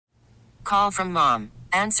Call from mom.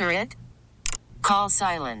 Answer it. Call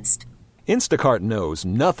silenced. Instacart knows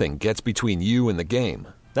nothing gets between you and the game.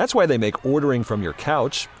 That's why they make ordering from your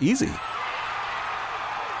couch easy.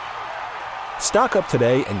 Stock up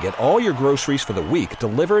today and get all your groceries for the week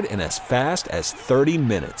delivered in as fast as 30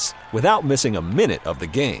 minutes without missing a minute of the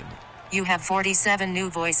game. You have 47 new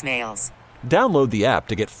voicemails. Download the app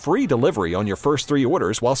to get free delivery on your first 3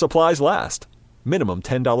 orders while supplies last. Minimum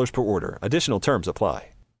 $10 per order. Additional terms apply.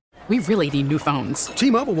 We really need new phones.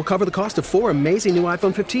 T-Mobile will cover the cost of 4 amazing new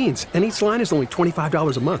iPhone 15s, and each line is only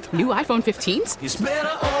 $25 a month. New iPhone 15s? It's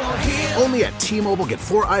better over here. Only at T-Mobile, get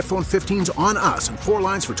 4 iPhone 15s on us and 4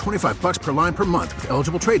 lines for $25 per line per month with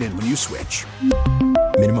eligible trade-in when you switch.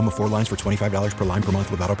 Minimum of 4 lines for $25 per line per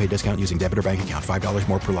month with autopay discount using debit or bank account. $5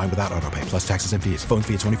 more per line without autopay, plus taxes and fees. Phone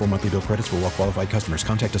fee at 24 monthly bill credits for well-qualified customers.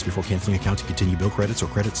 Contact us before canceling account to continue bill credits or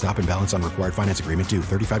credit stop and balance on required finance agreement due.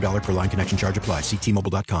 $35 per line connection charge applies. See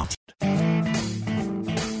T-Mobile.com.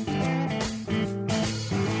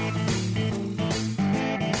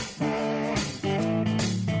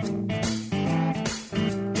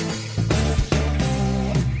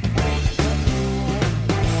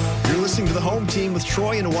 To the Home Team with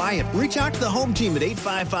Troy and Wyatt. Reach out to the Home Team at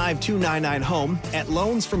 855-299-HOME, at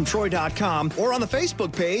loansfromtroy.com, or on the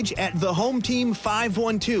Facebook page at The Home Team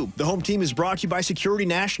 512. The Home Team is brought to you by Security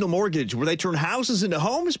National Mortgage, where they turn houses into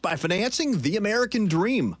homes by financing the American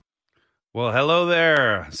dream. Well, hello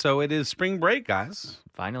there. So it is spring break, guys.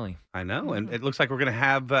 Finally. I know, and it looks like we're going to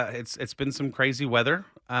have, it's been some crazy weather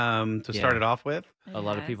to start it off with. A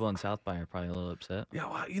lot of people in South by are probably a little upset. Yeah,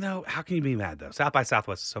 well, how can you be mad, though? South by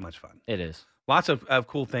Southwest is so much fun. It is. Lots of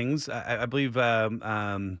cool things. I believe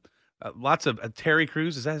lots of Terry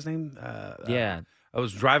Crews, is that his name? Yeah. I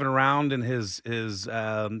was driving around in his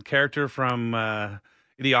character from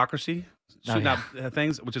Idiocracy, shooting up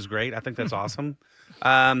things, which is great. I think that's awesome.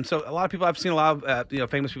 So a lot of people, I've seen a lot of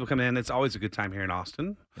famous people come in. It's always a good time here in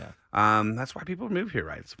Austin. Yeah. That's why people move here,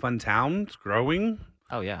 right? It's a fun town. It's growing.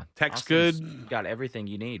 Oh, yeah. Tech's Austin's good. Got everything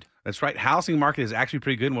you need. That's right. Housing market is actually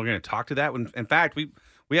pretty good, and we're going to talk to that. In fact,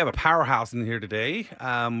 we have a powerhouse in here today.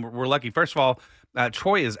 We're lucky. First of all,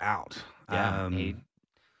 Troy is out. Yeah, he's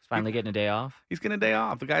finally getting a day off. He's getting a day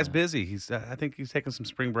off. The guy's busy. I think he's taking some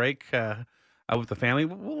spring break with the family.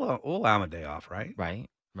 We'll allow him a day off, right?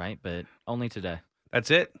 Right, but only today. That's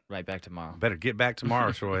it. Right back tomorrow. Better get back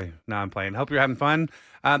tomorrow, Troy. No, I'm playing. Hope you're having fun.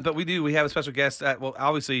 But we have a special guest. Well,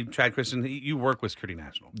 obviously, Chad Christian, you work with Security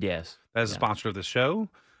National. Yes. As a sponsor of the show.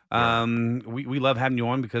 We love having you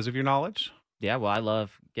on because of your knowledge. Yeah, well, I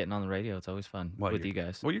love getting on the radio. It's always fun with you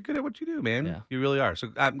guys. Well, you're good at what you do, man. Yeah. You really are.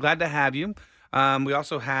 So I'm glad to have you. We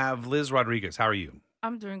also have Liz Rodriguez. How are you?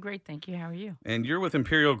 I'm doing great, thank you. How are you? And you're with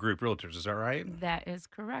Imperial Group Realtors, is that right? That is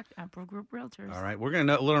correct. Imperial Group Realtors. All right. We're going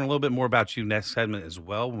to learn a little bit more about you next segment as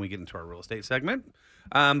well when we get into our real estate segment.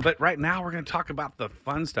 But right now, we're going to talk about the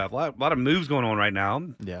fun stuff. A lot of moves going on right now.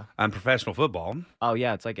 Yeah. Professional football. Oh,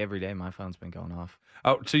 yeah. It's like every day my phone's been going off.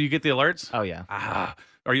 Oh, so you get the alerts? Oh, yeah.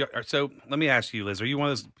 So let me ask you, Liz, are you one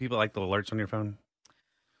of those people that like the alerts on your phone?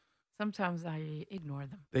 Sometimes I ignore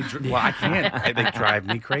them. Well, I can't. They drive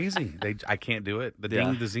me crazy. I can't do it. The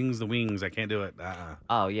ding, the zings, the wings. I can't do it.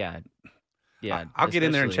 Oh yeah, yeah. I'll get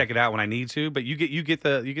in there and check it out when I need to. But you get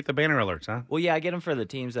the banner alerts, huh? Well, yeah, I get them for the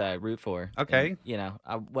teams that I root for. Okay. And,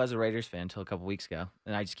 I was a Raiders fan until a couple weeks ago,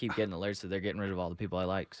 and I just keep getting alerts that they're getting rid of all the people I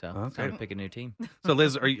like. So it's time to pick a new team. So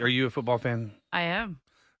Liz, are you a football fan? I am.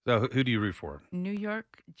 So who do you root for? New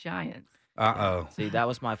York Giants. Uh-oh. See, that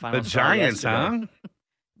was my final. The Giants, huh?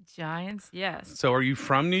 Giants, yes. So are you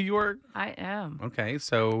from New York? I am. Okay.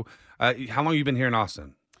 So how long have you been here in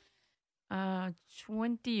Austin?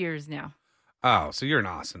 20 years now. Oh, so you're an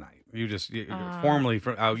Austinite. You're formerly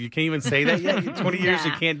from. Oh, you can't even say that yet. 20 years,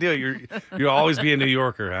 you can't do it. You'll always be a New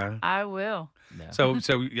Yorker, huh? I will. Yeah.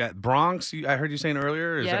 So yeah, Bronx. I heard you saying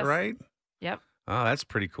earlier. Is that right? Yep. Oh, that's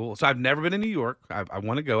pretty cool. So I've never been in New York. I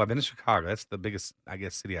want to go. I've been to Chicago. That's the biggest, I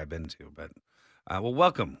guess, city I've been to. But well,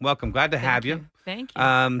 welcome. Glad to have you. Thank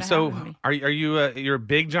you. So are you you're a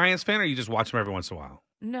big Giants fan, or you just watch them every once in a while?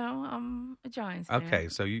 No, I'm a Giants fan. Okay,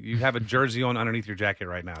 so you have a jersey on underneath your jacket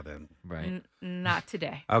right now, then? Right. Not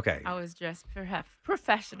today. Okay. I was dressed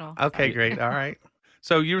professional. Okay, great. All right.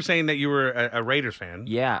 So you were saying that you were a Raiders fan.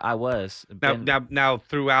 Yeah, I was. Now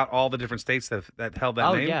throughout all the different states that held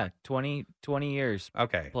that name? Oh, yeah. 20 years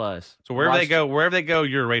plus. So wherever they go,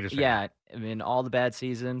 you're a Raiders fan. Yeah. I mean, all the bad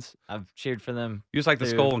seasons, I've cheered for them. You just like the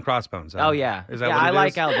skull and crossbones. Huh? Oh, yeah. Is that what it is? I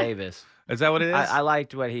like Al Davis. Is that what it is? I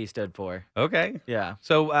liked what he stood for. Okay. Yeah.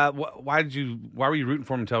 So why were you rooting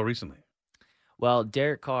for him until recently? Well,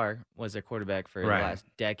 Derek Carr was their quarterback for Right. the last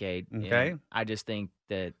decade. Okay. And I just think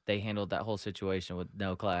that they handled that whole situation with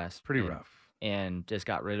no class. Pretty and, rough. And just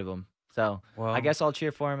got rid of him. So Well, I guess I'll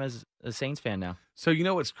cheer for him as a Saints fan now. So you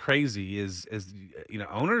know what's crazy is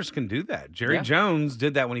owners can do that. Jerry Yeah. Jones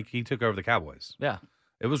did that when he took over the Cowboys. Yeah.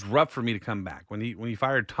 It was rough for me to come back when he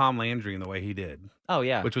fired Tom Landry in the way he did. Oh,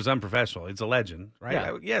 yeah. Which was unprofessional. It's a legend, right?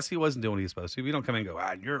 Yeah. Yes, he wasn't doing what he was supposed to. We don't come in and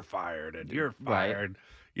go, you're fired and you're Right. fired.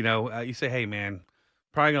 You say, hey, man,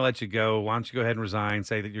 probably going to let you go. Why don't you go ahead and resign,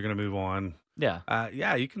 say that you're going to move on.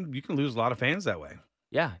 Yeah. You can lose a lot of fans that way.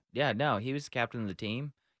 Yeah. Yeah. No, he was the captain of the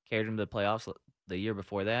team, carried him to the playoffs the year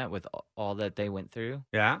before that with all that they went through.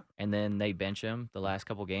 Yeah. And then they bench him the last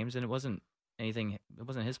couple games, and it wasn't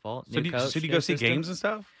his fault. So did you go see games and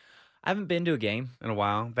stuff? I haven't been to a game in a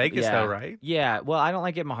while. Vegas, yeah. though, right? Yeah. Well, I don't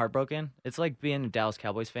like getting my heart broken. It's like being a Dallas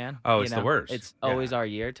Cowboys fan. Oh, it's the worst. It's always our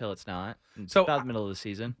year till it's not. It's So, about the middle of the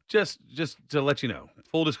season. Just to let you know,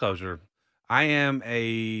 full disclosure, I am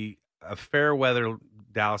a fair weather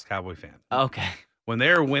Dallas Cowboy fan. Okay. When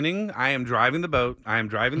they're winning, I am driving the boat. I am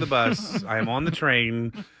driving the bus. I am on the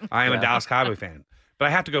train. I am a Dallas Cowboy fan. But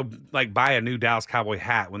I have to go buy a new Dallas Cowboy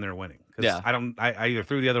hat when they're winning. Yeah. I either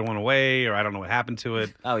threw the other one away or I don't know what happened to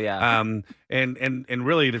it. Oh yeah. And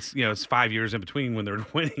really it's 5 years in between when they're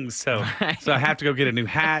winning. So so I have to go get a new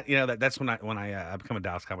hat. That's when I become a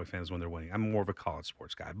Dallas Cowboy fan is when they're winning. I'm more of a college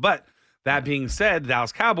sports guy. But that being said,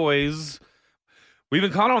 Dallas Cowboys, we've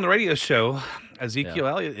been calling on the radio show. Ezekiel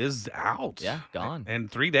Elliott is out. Yeah, gone.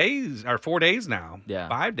 And 3 days or 4 days now. Yeah.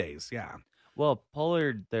 5 days. Yeah. Well,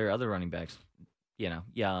 Pollard, their other running backs,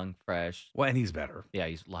 young, fresh. Well, and he's better. Yeah,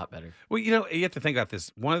 he's a lot better. Well, you have to think about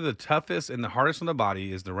this. One of the toughest and the hardest on the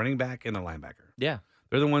body is the running back and the linebacker. Yeah.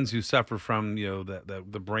 They're the ones who suffer from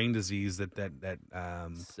the brain disease that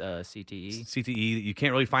CTE that you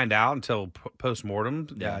can't really find out until post mortem.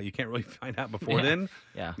 Yeah. You can't really find out before then.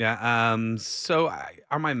 Yeah. Yeah. So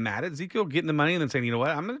am I mad at Ezekiel getting the money and then saying, you know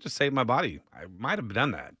what, I'm going to just save my body? I might have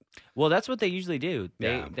done that. Well, that's what they usually do.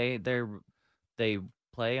 Yeah. They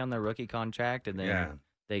play on their rookie contract and then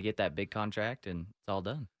they get that big contract and it's all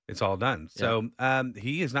done. It's all done. So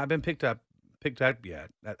he has not been picked up yet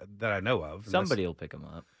that I know of. Somebody will pick him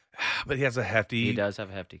up. But he has a hefty. He does have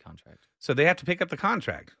a hefty contract. So they have to pick up the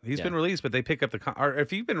contract. He's been released, but they pick up or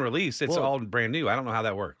if you've been released, it's all brand new. I don't know how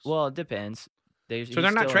that works. Well, it depends. So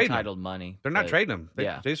they're not trading entitled money. They're not trading him. They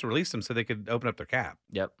yeah. just released him so they could open up their cap.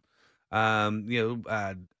 Yep.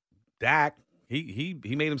 Dak, he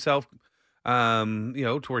made himself,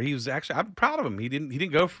 to where he was actually. I'm proud of him. He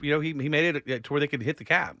didn't go. He made it to where they could hit the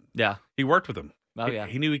cap. Yeah. He worked with him. Oh yeah.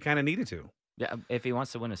 He knew he kind of needed to. Yeah, if he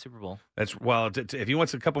wants to win a Super Bowl. That's if he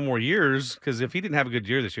wants a couple more years, because if he didn't have a good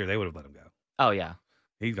year this year, they would have let him go. Oh yeah.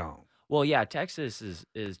 He's gone. Well, yeah, Texas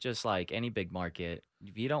is just like any big market.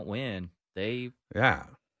 If you don't win, they you're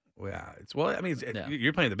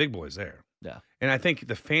playing the big boys there. Yeah. And I think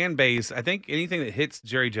the fan base, I think anything that hits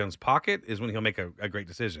Jerry Jones' pocket is when he'll make a great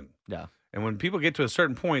decision. Yeah. And when people get to a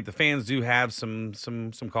certain point, the fans do have some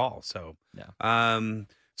calls. So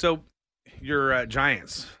so your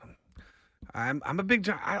Giants. I'm a big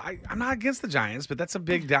I'm not against the Giants, but that's a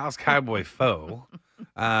big Dallas Cowboy foe.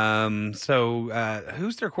 So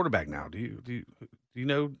who's their quarterback now? Do you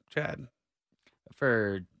know, Chad?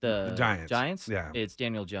 For the Giants? Yeah. It's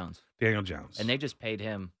Daniel Jones. Daniel Jones. And they just paid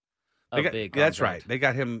him big contract. That's right. They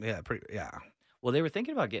got him, Well, they were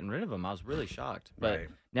thinking about getting rid of him. I was really shocked. But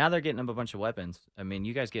now they're getting him a bunch of weapons. I mean,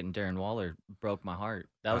 you guys getting Darren Waller broke my heart.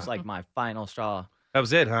 That was like my final straw. That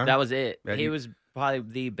was it, huh? That was it. Yeah, he was probably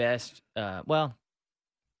the best.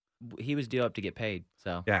 He was due up to get paid.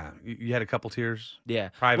 So yeah, you had a couple tiers. Yeah.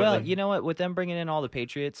 Privately. Well, you know what? With them bringing in all the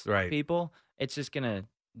Patriots people, it's just gonna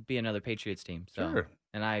be another Patriots team. So, sure.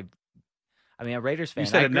 And I mean, a Raiders fan. You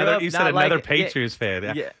said another Patriots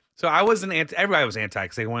fan. Yeah. So I wasn't anti. Everybody was anti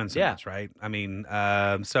because they won so much, right? I mean,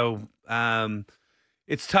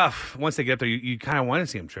 it's tough once they get up there. You kind of want to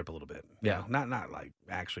see them trip a little bit. Yeah. Not like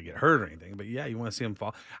actually get hurt or anything, but you want to see them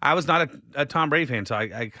fall. I was not a Tom Brady fan, so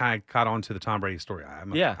I kind of caught on to the Tom Brady story.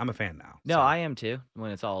 I'm a fan now. No, I am too.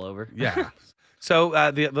 When it's all over. Yeah.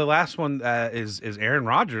 So the last one is Aaron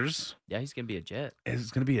Rodgers. Yeah, he's gonna be a Jet.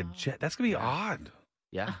 It's gonna be a Jet. That's gonna be odd.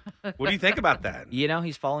 Yeah. What do you think about that?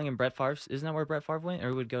 He's following in Brett Favre's. Isn't that where Brett Favre went,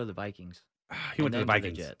 or would go to the Vikings? He went to the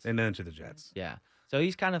Vikings and then to the Jets. Yeah. So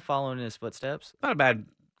he's kind of following in his footsteps. Not a bad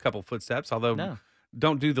couple footsteps, although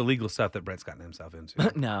don't do the legal stuff that Brett's gotten himself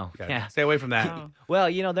into. No. Yeah. Stay away from that. Oh.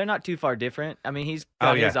 Well, they're not too far different. I mean, he's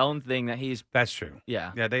got his own thing that he's. That's true.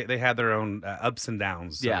 Yeah. Yeah. They had their own ups and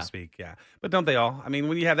downs, so to speak. Yeah. But don't they all? I mean,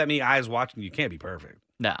 when you have that many eyes watching, you can't be perfect.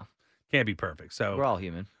 No. Can't be perfect. So we're all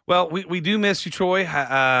human. Well, we do miss you, Troy.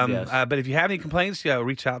 Yes. But if you have any complaints,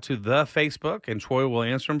 reach out to the Facebook, and Troy will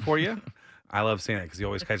answer them for you. I love seeing it because he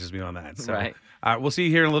always catches me on that. So, Right. We'll see you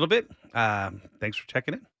here in a little bit. Thanks for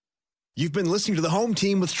checking in. You've been listening to the Home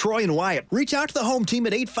Team with Troy and Wyatt. Reach out to the Home Team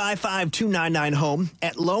at 855-299-HOME,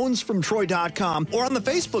 at loansfromtroy.com, or on the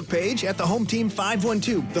Facebook page at the Home Team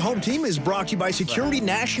 512. The Home Team is brought to you by Security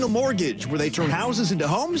National Mortgage, where they turn houses into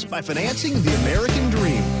homes by financing the American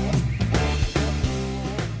dream.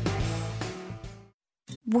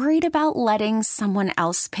 Worried about letting someone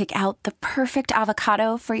else pick out the perfect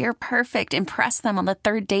avocado for your perfect impress them on the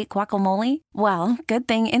third date guacamole? Well, good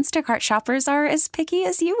thing Instacart shoppers are as picky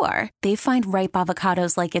as you are. They find ripe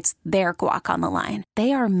avocados like it's their guac on the line.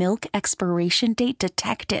 They are milk expiration date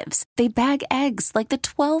detectives. They bag eggs like the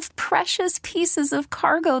 12 precious pieces of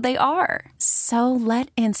cargo they are. So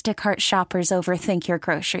let Instacart shoppers overthink your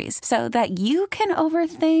groceries so that you can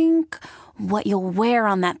overthink what you'll wear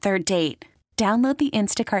on that third date. Download the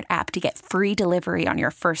Instacart app to get free delivery on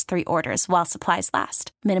your first 3 orders while supplies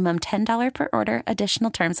last. Minimum $10 per order.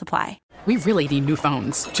 Additional terms apply. We really need new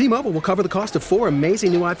phones. T-Mobile will cover the cost of 4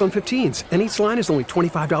 amazing new iPhone 15s, and each line is only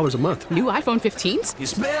 $25 a month. New iPhone 15s?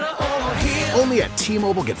 It's better over here. Only at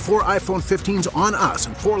T-Mobile, get 4 iPhone 15s on us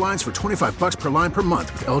and 4 lines for $25 per line per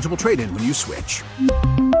month with eligible trade-in when you switch.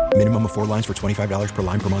 Minimum of 4 lines for $25 per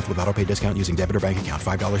line per month with autopay discount using debit or bank account.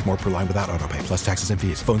 $5 more per line without autopay, plus taxes and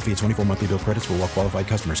fees. Phone fee at 24 monthly bill credits for well-qualified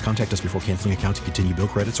customers. Contact us before canceling account to continue bill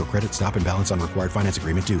credits or credit stop and balance on required finance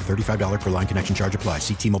agreement due. $35 per line connection charge applies.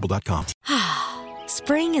 See T-Mobile.com.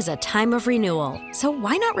 Spring is a time of renewal, so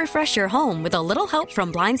why not refresh your home with a little help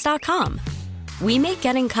from Blinds.com? We make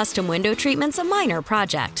getting custom window treatments a minor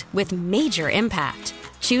project with major impact.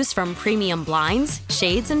 Choose from premium blinds,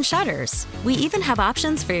 shades, and shutters. We even have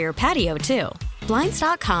options for your patio, too.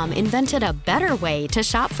 Blinds.com invented a better way to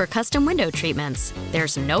shop for custom window treatments.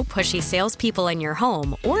 There's no pushy salespeople in your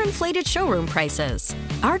home or inflated showroom prices.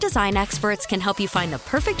 Our design experts can help you find the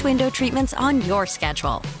perfect window treatments on your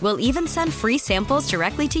schedule. We'll even send free samples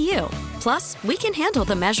directly to you. Plus, we can handle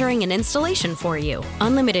the measuring and installation for you.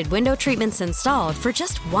 Unlimited window treatments installed for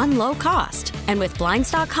just one low cost. And with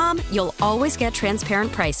Blinds.com, you'll always get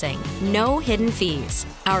transparent pricing. No hidden fees.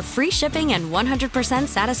 Our free shipping and 100%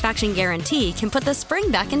 satisfaction guarantee can put the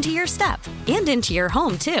spring back into your step and into your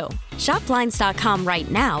home, too. Shop Blinds.com right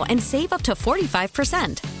now and save up to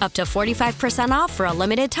 45%. Up to 45% off for a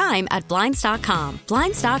limited time at Blinds.com.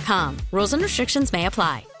 Blinds.com. Rules and restrictions may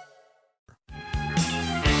apply.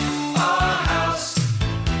 Our house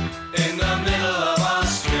in the middle of our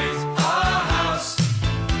street. Our house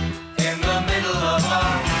in the middle of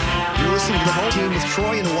our... You're listening to the Home Team with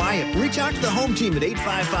Troy and Wyatt. Reach out to the Home Team at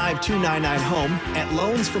 855-299-HOME, at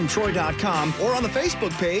loansfromtroy.com, or on the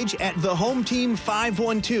Facebook page at the Home Team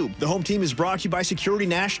 512. The Home Team is brought to you by Security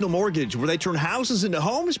National Mortgage, where they turn houses into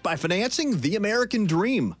homes by financing the American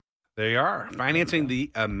dream. There you are, financing the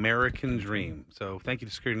American dream. So thank you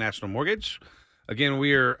to Security National Mortgage. Again,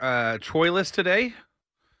 we are Troyless today.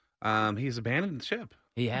 He's abandoned the ship.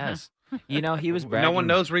 He has. You know, he was bragging. No one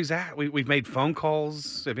knows where he's at. We've made phone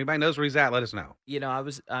calls. If anybody knows where he's at, let us know. You know,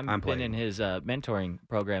 I'm been in his mentoring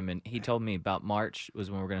program, and he told me about March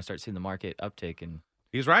was when we're going to start seeing the market uptick, and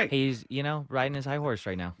he's right. He's riding his high horse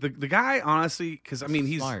right now. The guy, honestly, because I mean,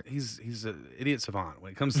 he's smart. He's an idiot savant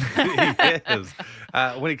when it comes to he is.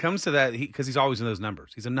 When it comes to that, because he's always in those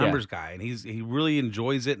numbers. He's a numbers guy, and he really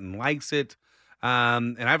enjoys it and likes it.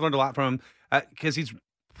 And I've learned a lot from him because he's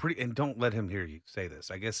pretty. And don't let him hear you say this.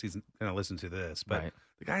 I guess he's going to listen to this, but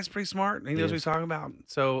the guy's pretty smart, and he knows what he's talking about.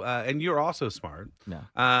 So, and you're also smart. No.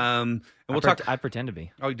 And we'll talk. I pretend to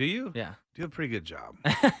be. Oh, do you? Yeah. You do a pretty good job.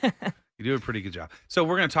 You do a pretty good job. So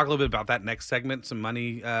we're going to talk a little bit about that next segment, some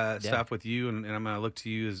money stuff with you, and I'm going to look to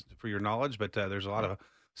you for your knowledge. But there's a lot of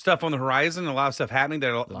stuff on the horizon, a lot of stuff happening.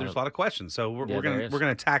 There's a lot of questions. So we're going to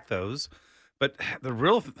attack those. But the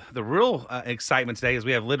real excitement today is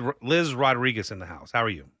we have Liz Rodriguez in the house. How are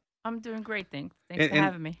you? I'm doing great. Thanks for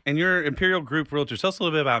having me. And you're Imperial Group Realtors. Tell us a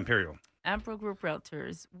little bit about Imperial. Imperial Group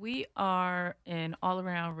Realtors. We are an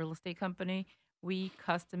all-around real estate company. We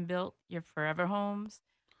custom built your forever homes.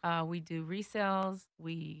 We do resales.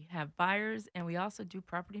 We have buyers, and we also do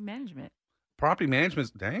property management. Property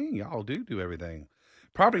management, dang, y'all do everything.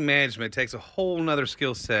 Property management takes a whole nother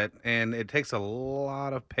skill set, and it takes a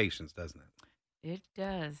lot of patience, doesn't it? It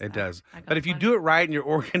does. It does. But if you do it right and you're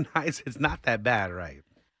organized, it's not that bad, right?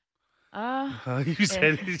 You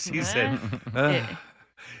said.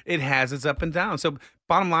 It has its up and down. So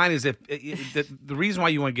bottom line is, if the reason why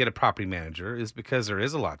you want to get a property manager is because there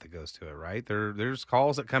is a lot that goes to it, right? There's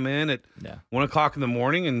calls that come in at 1:00 in the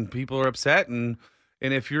morning, and people are upset, and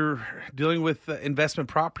And if you're dealing with investment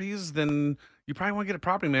properties, then you probably want to get a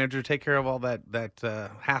property manager to take care of all that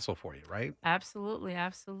hassle for you, right? Absolutely,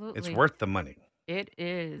 absolutely. It's worth the money. It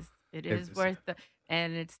is. It It's- is worth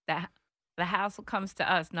and it's the hassle comes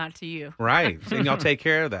to us, not to you. Right. And y'all take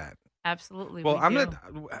care of that. Absolutely. Well, we I'm do.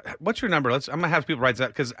 gonna. What's your number? I'm gonna have people write that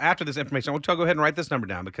because after this information, I want y'all go ahead and write this number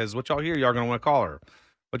down because what y'all hear, y'all gonna want to call her.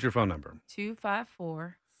 What's your phone number?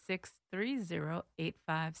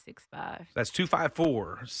 254-630-8565. That's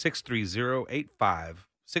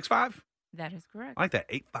 254-630-8565. That is correct. I like that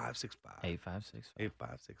 8565. 8565.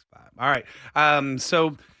 8565. All right.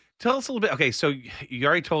 So tell us a little bit. Okay, so you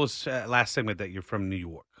already told us last segment that you're from New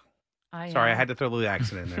York. Sorry, I had to throw a little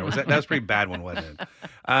accent in there. That was a pretty bad one, wasn't it?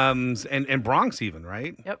 And Bronx even,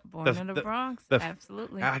 right? Yep, born in the Bronx.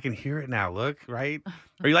 Absolutely. I can hear it now. Look, right?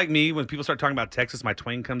 Are you like me when people start talking about Texas? My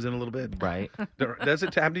twang comes in a little bit. Right. Does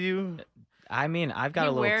it happen to you? I mean, I've got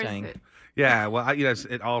a little twang. Yeah. Well,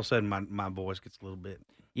 it all of a sudden my voice gets a little bit.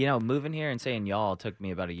 You know, moving here and saying y'all took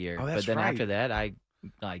me about a year. Oh, that's but then right. after that, I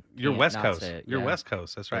You're can't West not Coast. say it. You're Yeah. West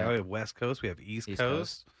Coast. That's right. Yeah. We have West Coast. We have East Coast.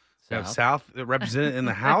 Coast. We have South. South represented in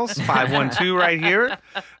the house. 512 right here.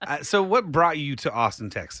 So, what brought you to Austin,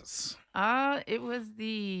 Texas? It was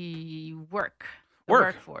the workforce.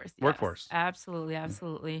 Yes. Workforce. Absolutely,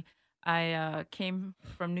 absolutely. I came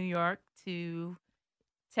from New York to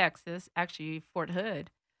Texas, actually Fort Hood.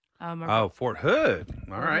 Fort Hood. All Fort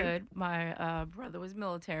right. Hood. My brother was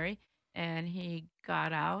military, and he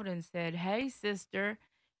got out and said, "Hey, sister,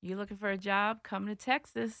 you looking for a job? Come to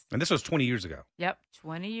Texas." And this was 20 years ago. Yep,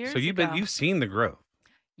 20 years. So ago. you've seen the growth.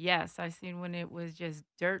 Yes, I seen when it was just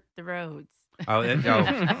dirt the roads. So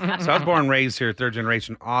I was born and raised here, third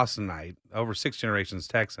generation Austinite, over 6 generations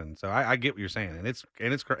Texan. So I get what you're saying, and it's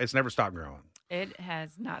never stopped growing. It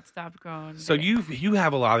has not stopped growing. So you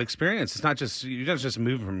have a lot of experience. It's not just you're not just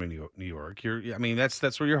moving from New York.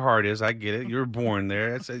 That's where your heart is. I get it. You were born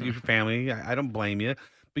there. That's your family. I don't blame you.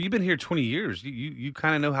 But you've been here 20 years. You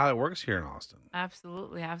kind of know how it works here in Austin.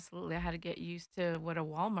 Absolutely, absolutely. I had to get used to what a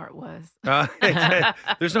Walmart was.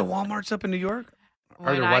 There's no Walmarts up in New York.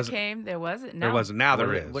 When I came, there wasn't. No. There wasn't. Now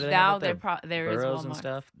there is. What do they Now have up there is Burroughs Walmart and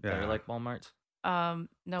stuff. Yeah. They're like Walmarts.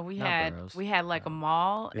 No, we Not had Burroughs. like a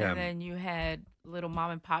mall, Yeah. and then you had little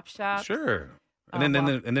mom and pop shops. Sure. And then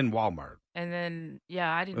Walmart. And then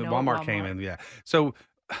I didn't know Walmart came in. Yeah. So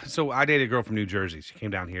I dated a girl from New Jersey. She came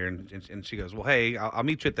down here and she goes, "Well, hey, I'll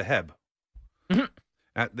meet you at the Heb."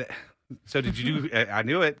 So did you do? I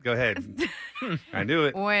knew it. Go ahead. I knew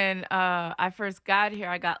it. When I first got here,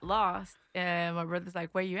 I got lost, and my brother's like,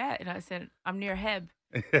 "Where you at?" And I said, "I'm near Heb."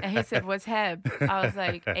 And he said, "What's Heb?" I was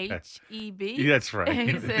like, "HEB." That's right.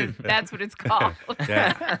 And he says, "That's what it's called."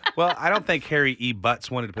 Yeah. Well, I don't think Harry E.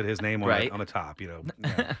 Butts wanted to put his name on Right. on the top.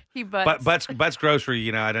 Yeah. He But Butts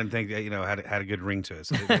Grocery, I didn't think that, had a good ring to it.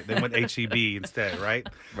 So they went HEB instead, right?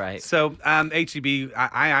 Right. So HEB,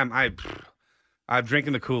 I'm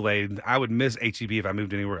drinking the Kool-Aid. I would miss HEB if I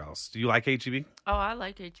moved anywhere else. Do you like HEB? Oh, I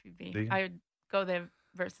like HEB. Do you? I would go there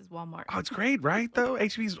versus Walmart. Oh, it's great, right? Though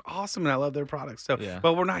HEB's awesome, and I love their products. So, Yeah.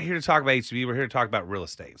 but we're not here to talk about HEB. We're here to talk about real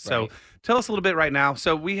estate. So, Right. tell us a little bit right now.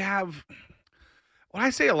 So, we have, when I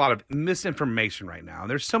say a lot of misinformation right now,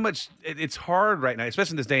 there's so much. It's hard right now,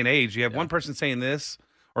 especially in this day and age. You have one person saying this,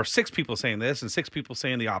 or 6 people saying this, and 6 people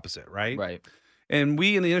saying the opposite, right? Right. And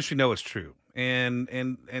we in the industry know it's true, and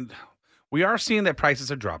we are seeing that prices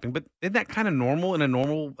are dropping, but isn't that kind of normal in a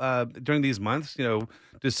normal during these months?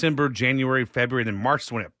 December, January, February, and then March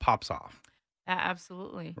is when it pops off.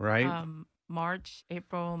 Absolutely. Right. March,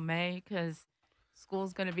 April, May, because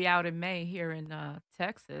school's going to be out in May here in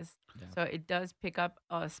Texas. Yeah. So it does pick up,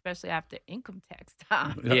 especially after income tax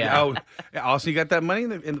time. Yeah. Oh, also you got that money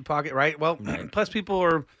in the pocket, right? Well, plus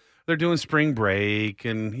they're doing spring break,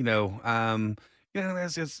 and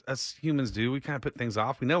as humans do, we kind of put things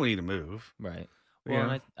off. We know we need to move. Right.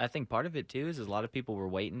 Well, and I think part of it too is a lot of people were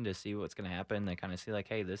waiting to see what's going to happen. They kind of see like,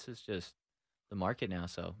 hey, this is just the market now.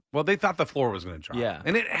 So Well, they thought the floor was going to drop. Yeah.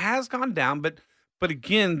 And it has gone down, but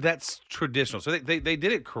again, that's traditional. So they did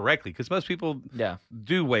it correctly, because most people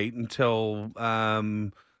do wait until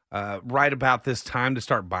right about this time to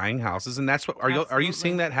start buying houses, and that's what are you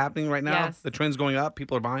seeing that happening right now? Yes. The trend's going up.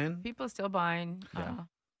 People are buying. People are still buying.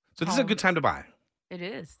 So this is a good time to buy. It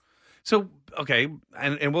is. So, okay,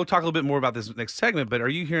 and we'll talk a little bit more about this next segment, but are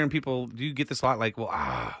you hearing people, do you get this a lot like,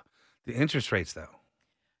 the interest rates though?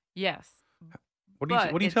 Yes. What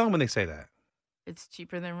do you tell them when they say that? It's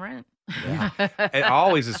cheaper than rent. It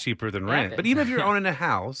always is cheaper than rent. Yeah. But even if you're owning a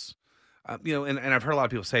house, and I've heard a lot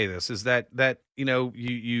of people say this, is that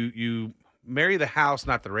you marry the house,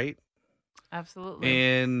 not the rate. Absolutely.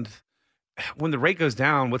 And when the rate goes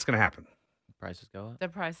down, what's going to happen? prices go up. The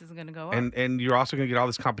price is going to go up. And you're also going to get all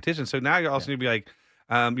this competition. So now you're also going to be like,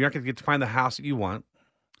 you're not going to get to find the house that you want.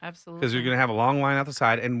 Absolutely. Because you're going to have a long line out the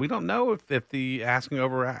side, and we don't know if the asking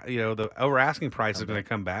over, the over asking price is going to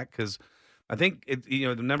come back. Because I think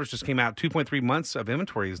the numbers just came out. 2.3 months of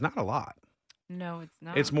inventory is not a lot. No, it's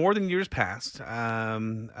not. It's more than years past. It's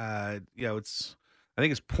I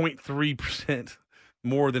think it's 0.3%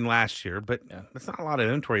 more than last year, but that's not a lot of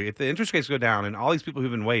inventory. If the interest rates go down, and all these people who've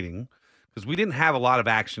been waiting, because we didn't have a lot of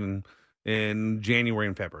action in January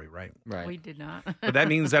and February, right? Right. We did not. But that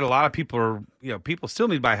means that a lot of people are, people still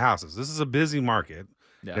need to buy houses. This is a busy market.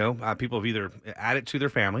 Yeah. People have either added to their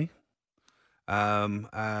family,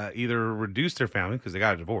 either reduced their family because they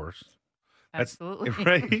got a divorce. Absolutely.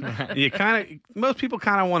 Right. Most people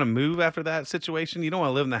kind of want to move after that situation. You don't want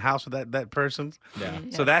to live in the house with that person. Yeah.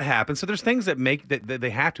 So that happens. So there's things that make that they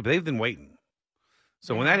have to, but they've been waiting.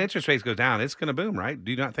 So when that interest rate goes down, it's going to boom, right?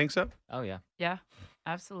 Do you not think so? Oh, yeah. Yeah,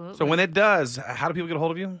 absolutely. So when it does, how do people get a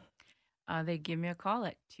hold of you? They give me a call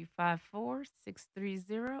at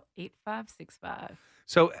 254-630-8565.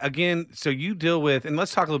 So again, you deal with, and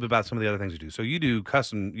let's talk a little bit about some of the other things you do. So you do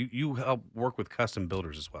custom, you help work with custom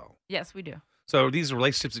builders as well. Yes, we do. So are these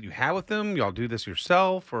relationships that you have with them? Y'all do this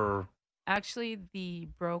yourself, or? Actually, the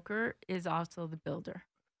broker is also the builder.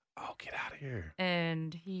 Oh, get out of here.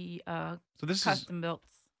 And he So this custom builds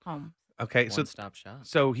homes. Okay, One-stop shop.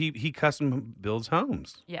 So he custom builds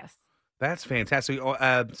homes. Yes. That's fantastic.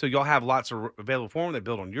 So y'all have lots of available for them. They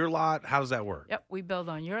build on your lot. How does that work? Yep, we build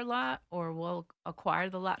on your lot, or we'll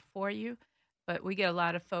acquire the lot for you. But we get a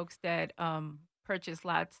lot of folks that purchase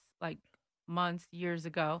lots like months, years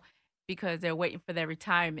ago, because they're waiting for their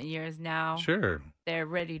retirement years now. Sure. They're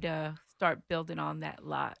ready to start building on that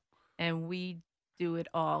lot. And we do it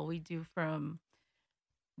all. We do from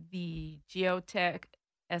the geotech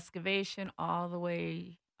excavation all the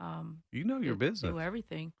way. Your business. Do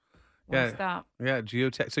everything. One stop. Yeah,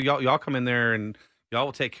 geotech. So y'all come in there and y'all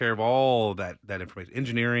will take care of all that information,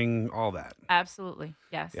 engineering, all that. Absolutely.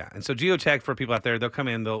 Yes. Yeah. And so geotech, for people out there, they'll come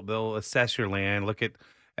in, they'll assess your land, look at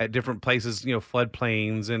different places,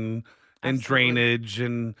 floodplains and drainage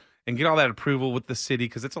and get all that approval with the city,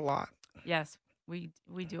 because it's a lot. Yes. We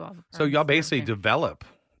do all the So y'all permits and basically everything. develop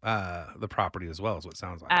the property as well, is what it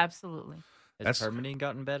sounds like. Absolutely. Has permitting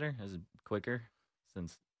gotten better? Is it quicker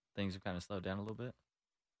since things have kind of slowed down a little bit?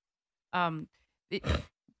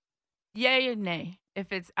 Yay and nay.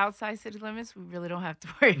 If it's outside city limits, we really don't have to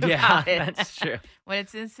worry about it. That's true. When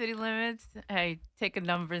it's in city limits, hey, take a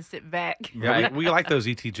number and sit back. Yeah, we like those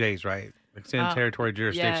ETJs, right? Extended territory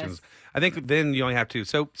jurisdictions. Yes. I think then you only have two.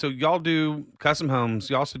 So y'all do custom homes.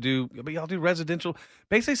 You also do, but y'all do residential.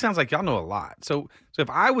 Basically, sounds like y'all know a lot. So if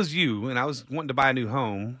I was you and I was wanting to buy a new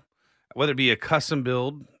home, whether it be a custom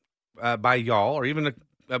build by y'all or even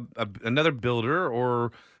another builder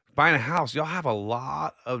or buying a house, y'all have a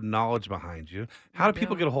lot of knowledge behind you. How do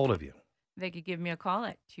people get a hold of you? They could give me a call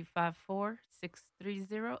at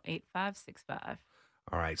 254-630-8565.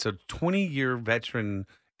 All right. So 20-year veteran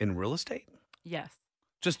in real estate? Yes.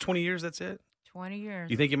 Just 20 years, that's it? 20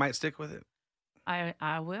 years. You think you might stick with it?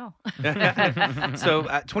 I will. So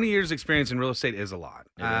 20 years experience in real estate is a lot.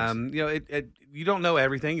 You don't know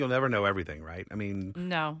everything. You'll never know everything, right? I mean,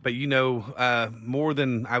 no. But you know more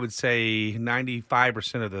than, I would say,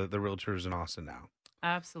 95% of the realtors in Austin now.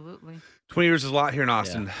 Absolutely. 20 years is a lot here in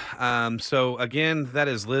Austin. Yeah. So again, that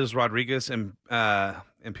is Liz Rodriguez and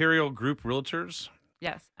Imperial Group Realtors.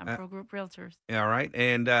 Yes, Imperial Group Realtors. All right.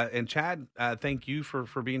 And Chad, thank you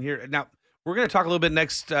for being here. Now, we're going to talk a little bit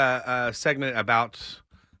next segment about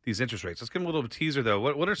these interest rates. Let's give them a little teaser, though.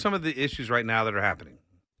 What are some of the issues right now that are happening?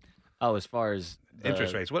 Oh, as far as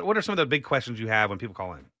interest rates. What are some of the big questions you have when people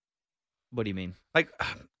call in? What do you mean? Like,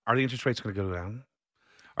 are the interest rates going to go down?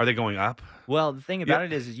 Are they going up? Well, the thing about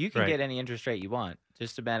it is you can get any interest rate you want.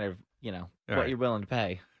 Just a matter of, what you're willing to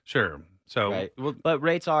pay. Sure. So, right. But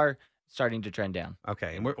rates are starting to trend down.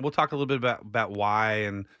 Okay. And we'll talk a little bit about why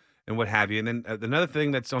and what have you. And then another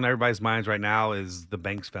thing that's on everybody's minds right now is the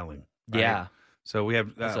banks failing. Right? Yeah. So we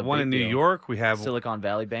have one in New York. We have Silicon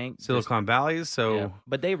Valley Bank. Silicon Valley. So, yeah.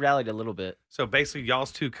 But they rallied a little bit. So basically,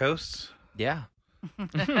 y'all's two coasts. Yeah.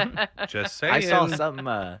 Just saying. I saw something.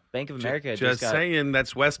 Bank of America. Just saying.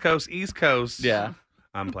 That's West Coast, East Coast. Yeah.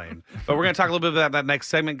 I'm playing. But we're going to talk a little bit about that next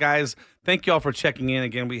segment, guys. Thank you all for checking in.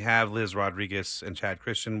 Again, we have Liz Rodriguez and Chad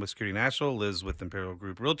Christian with Security National. Liz with Imperial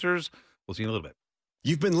Group Realtors. We'll see you in a little bit.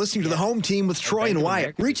 You've been listening to the Home Team with Troy and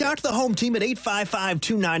Wyatt. Reach out to the Home Team at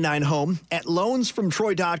 855-299-HOME, at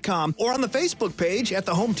loansfromtroy.com, or on the Facebook page at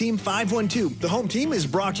the Home Team 512. The Home Team is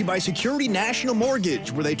brought to you by Security National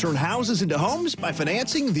Mortgage, where they turn houses into homes by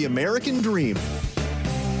financing the American dream.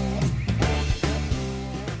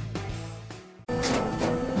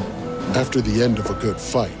 After the end of a good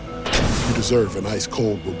fight, you deserve an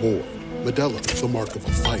ice-cold reward. Modelo is the mark of a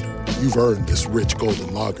fighter. You've earned this rich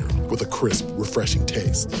golden lager with a crisp, refreshing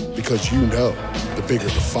taste. Because you know, the bigger the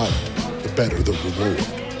fight, the better the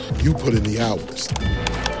reward. You put in the hours,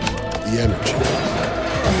 the energy,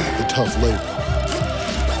 the tough labor.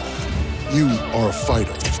 You are a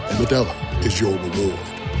fighter, and Modelo is your reward.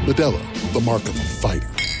 Modelo, the mark of a fighter.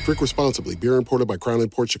 Drink responsibly. Beer imported by Crown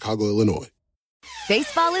Imports, Chicago, Illinois.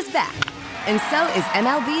 Baseball is back, and so is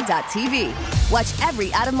MLB.tv. Watch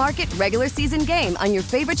every out-of-market regular season game on your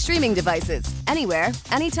favorite streaming devices, anywhere,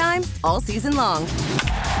 anytime, all season long.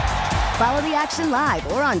 Follow the action live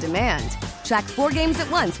or on demand. Track 4 games at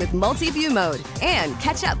once with multi-view mode and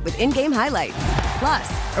catch up with in-game highlights. Plus,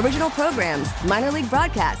 original programs, minor league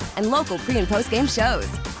broadcasts, and local pre- and post-game shows.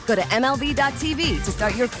 Go to MLB.tv to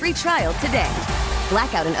start your free trial today.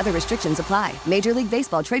 Blackout and other restrictions apply. Major League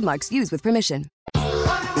Baseball trademarks used with permission.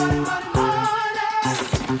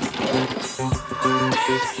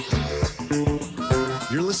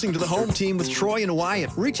 You're listening to The Home Team with Troy and Wyatt.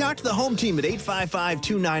 Reach out to the Home Team at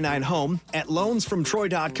 855-299-HOME, at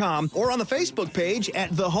loansfromtroy.com, or on the Facebook page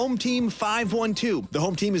at The Home Team 512. The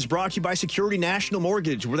Home Team is brought to you by Security National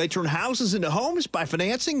Mortgage, where they turn houses into homes by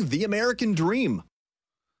financing the American dream.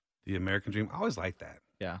 The American dream. I always like that.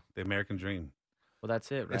 Yeah. The American dream. Well,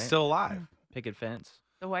 that's it, right? It's still alive. Picket fence.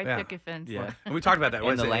 The white Yeah. picket fence. Yeah. And we talked about that. What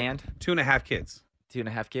In is the it? land. 2.5 kids.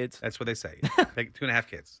 2.5 kids. That's what they say. 2.5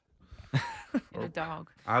 kids. And a dog.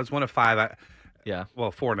 I was one of 5. Yeah.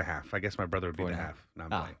 Well, 4.5. I guess my brother would be 1.5. No,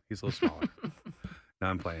 I'm Oh. playing. He's a little smaller. No,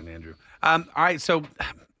 I'm playing, Andrew. All right, so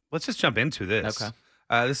let's just jump into this. Okay.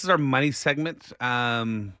 This is our money segment.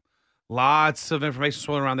 Lots of information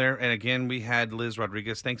swirling around there. And again, we had Liz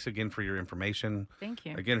Rodriguez. Thanks again for your information. Thank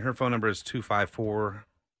you. Again, her phone number is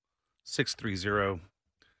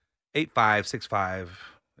 254-630-8565.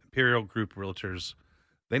 Imperial Group Realtors.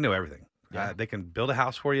 They know everything. Yeah. They can build a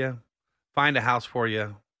house for you, find a house for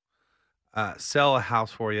you, sell a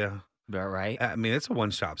house for you. Right. I mean, it's a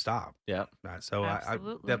one-stop stop. Yep. So I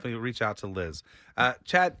Absolutely. definitely reach out to Liz.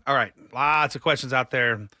 Chad, all right, lots of questions out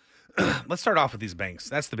there. Let's start off with these banks.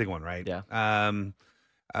 That's the big one, right? Yeah.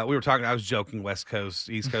 We were talking. I was joking, West Coast,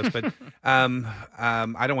 East Coast, but I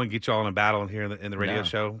don't want to get you all in a battle here in the radio No.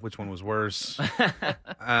 show. Which one was worse?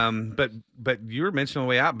 But you were mentioning on the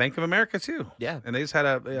way out, Bank of America too. Yeah. And they just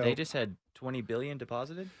had They just had $20 billion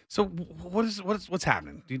deposited. So what's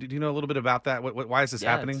happening? Do you know a little bit about that? Why is this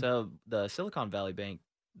happening? So the Silicon Valley Bank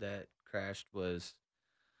that crashed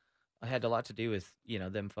had a lot to do with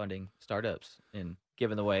them funding startups and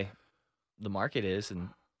given the way the market is and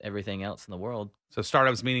everything else in the world. So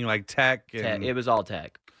startups meaning like tech. It was all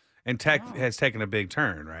tech. And tech has taken a big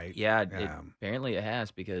turn, right? Yeah, apparently it has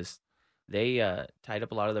because they tied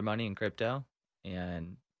up a lot of their money in crypto,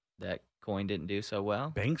 and that coin didn't do so well.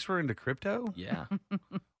 Banks were into crypto? Yeah.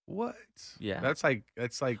 What? Yeah. That's like.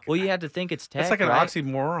 Well, you had to think it's tech. That's like an right?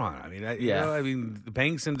 oxymoron. I mean, the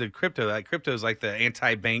banks into crypto. Like crypto is like the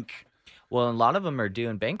anti-bank. Well, a lot of them are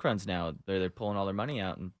doing bank runs now. They're pulling all their money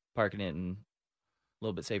out and parking it in a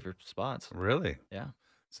little bit safer spots. Really? Yeah.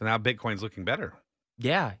 So now Bitcoin's looking better.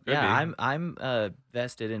 Yeah, Could yeah. be. I'm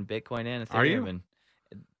vested in Bitcoin and Ethereum. Are you? And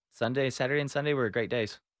Saturday and Sunday were great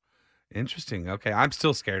days. Interesting. Okay, I'm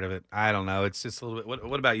still scared of it. I don't know. It's just a little bit.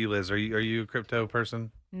 What about you, Liz? Are you a crypto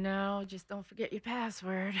person? No, just don't forget your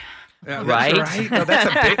password. Yeah, Right? That's right. No,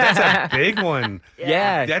 that's a big one.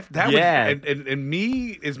 Yeah. That Yeah. would, and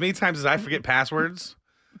me, as many times as I forget passwords.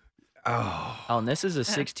 Oh, and this is a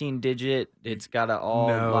 16-digit. It's got a all.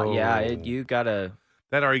 No. You gotta.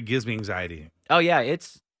 that already gives me anxiety. Oh yeah,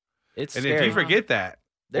 it's And scary. if you forget that,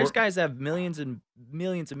 There's or- guys that have millions and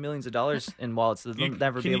millions of dollars in wallets that they'll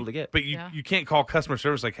never can be able to get. But you can't call customer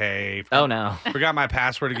service like, hey, Oh no. forgot my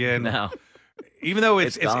password again. No. Even though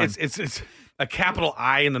it's It's gone. it's a capital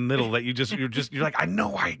I in the middle that you're like, I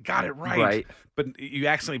know I got it right. Right. But you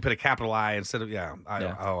accidentally put a capital I instead of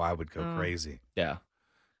I would go crazy. Yeah.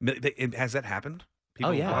 Has that happened? Oh,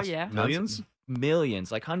 yeah. lost Oh, yeah. Millions?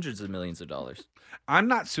 Millions, like hundreds of millions of dollars. I'm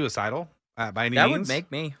not suicidal by any That means. would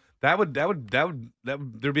make me. That would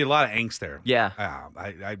there'd be a lot of angst there. Yeah.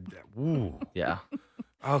 Ooh. Yeah.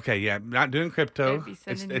 Okay, yeah, not doing crypto. They'd be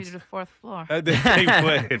sending you to the fourth floor. They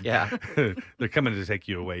would. Yeah. They're coming to take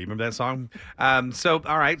you away. You remember that song? So,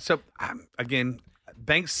 all right. So, again,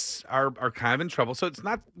 banks are kind of in trouble. So it's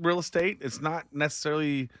not real estate. It's not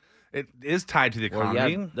necessarily. It is tied to the Well,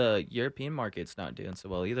 economy. yeah, the European market's not doing so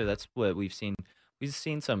well either. That's what we've seen. We've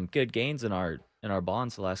seen some good gains in our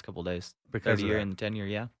bonds the last couple of days. Because of 30-year that. and 10-year,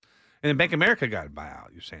 yeah. And then Bank of America got a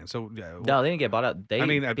buyout. You're saying so? No, they didn't get bought out.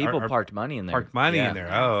 People parked money in there. Parked money in there.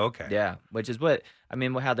 Oh, okay. Yeah, which is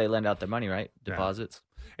how they lend out their money, right? Deposits.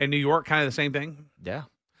 And New York, kind of the same thing. Yeah.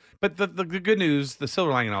 But the good news, the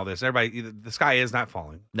silver lining in all this, everybody, the sky is not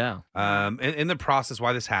falling. No. In the process,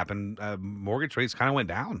 why this happened, mortgage rates kind of went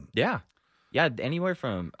down. Yeah. Yeah, anywhere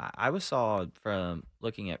from I saw from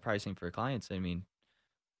looking at pricing for clients. I mean,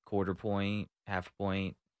 quarter point, half a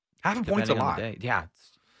point. Half a point's a depending on lot. the day. Yeah.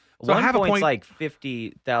 So One half a point's point- like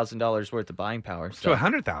 $50,000 worth of buying power. So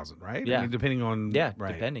 100,000, right? Yeah. I mean, depending on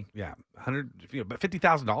right. depending. Yeah, 100. But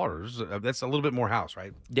 $50,000. That's a little bit more house,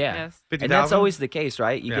 right? Yeah, Yes. 50,000. and that's always the case,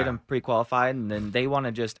 right? You Yeah. get them pre-qualified, and then they want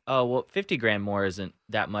to just 50 grand more isn't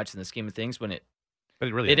that much in the scheme of things. When But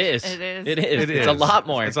it really it is. is. It is. It is. It It's a is. lot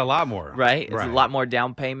more. It's a lot more. Right? It's Right. a lot more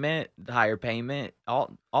down payment, higher payment,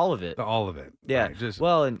 all of it. All of it. Yeah. Right, just-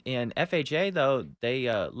 Well, and FHA though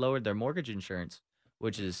they lowered their mortgage insurance,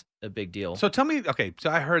 which is a big deal. So tell me, okay, so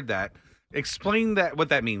I heard that. Explain what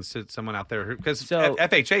that means to someone out there, because So,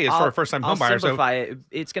 FHA is for a first-time home buyer. I'll So simplify it.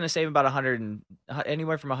 It's going to save about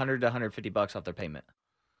anywhere from $100 to $150 off their payment.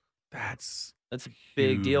 that's a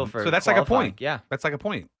big deal for. So that's like a qualifying. point. Yeah. That's like a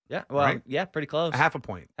point. Yeah. Well, right? yeah, pretty close. A half a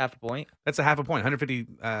point. Half a point. That's a half a point.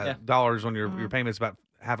 $150 dollars on your payment is about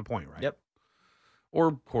half a point, right? Yep.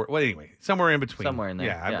 Or well, anyway, somewhere in between. Somewhere in there,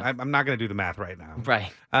 Yeah, yeah. I'm not going to do the math right now.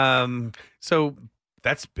 Right. So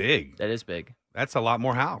that's big. That is big. That's a lot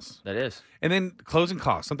more house. That is. And then closing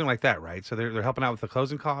costs, something like that, right? So they're helping out with the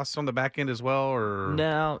closing costs on the back end as well, or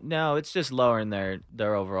No, it's just lowering their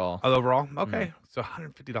overall. Oh, overall, okay. So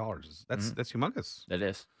 $150. That's humongous. That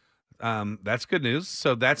is. That's good news.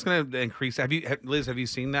 So that's going to increase. Liz? Have you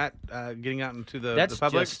seen that getting out into the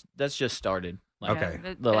public? That's just started. Okay.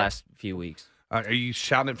 The last few weeks. Are you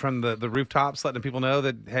shouting it from the rooftops, letting people know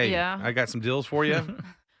that, hey, Yeah. I got some deals for you?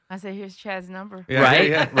 I say, here's Chad's number. Yeah, Right,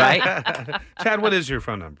 yeah. right. Chad, what is your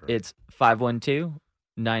phone number? It's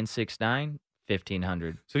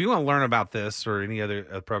 512-969-1500. So if you want to learn about this or any other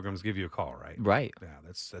programs, give you a call, right? Right. Yeah,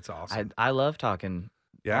 that's awesome. I love talking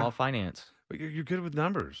all finance. But you're good with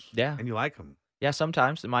numbers. Yeah. And you like them. Yeah,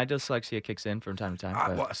 sometimes my dyslexia kicks in from time to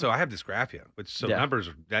time. but- So I have dysgraphia, Yeah. numbers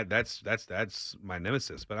are that's my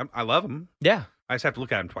nemesis. But I love them. Yeah. I just have to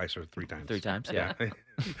look at them twice or three times. 3 times, yeah.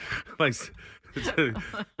 like,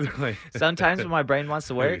 Sometimes when my brain wants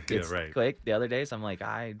to work, Yeah, it's right. quick. The other days, I'm like,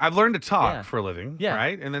 I've learned to talk Yeah. for a living, Yeah.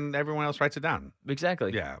 right? And then everyone else writes it down.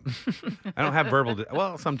 Exactly. Yeah. I don't have verbal.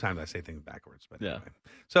 Well, sometimes I say things backwards, but Yeah. anyway.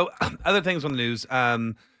 So other things on the news.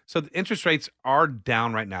 So the interest rates are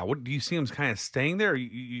down right now. What do you see them kind of staying there? Or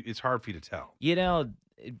it's hard for you to tell. You know,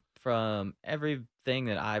 from everything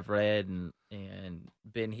that I've read and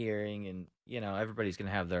been hearing, and everybody's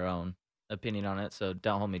gonna have their own opinion on it, so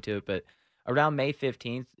don't hold me to it. But around May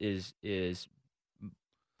 15th is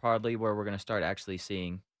probably where we're gonna start actually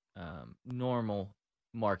seeing normal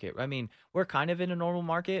market. I mean, we're kind of in a normal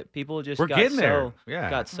market. People just We're got getting there. Yeah.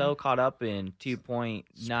 got so caught up in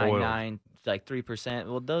 2.99, like 3%.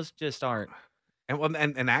 Well, those just aren't.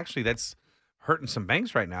 And actually, that's hurting some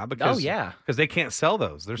banks right now because yeah. because they can't sell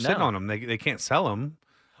those. They're sitting No. on them. They can't sell them.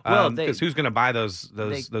 Well, because who's going to buy those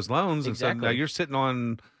loans? And so now Exactly. you're sitting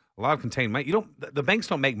on a lot of contained money. The banks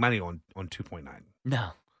don't make money on 2.9. No.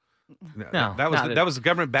 No, No, that was not that was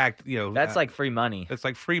government backed. That's like free money. It's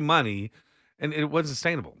like free money, and it wasn't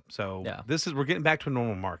sustainable. So Yeah. we're getting back to a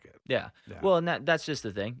normal market. Yeah. Well, and that's just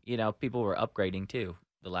the thing. People were upgrading too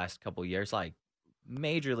the last couple of years, like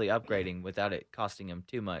majorly upgrading without it costing them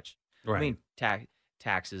too much. Right. I mean,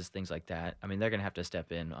 taxes, things like that. I mean, they're gonna have to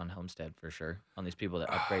step in on Homestead for sure on these people that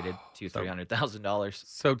upgraded to $300,000.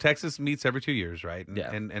 So Texas meets every 2 years, right? And,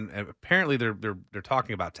 Yeah. and apparently they're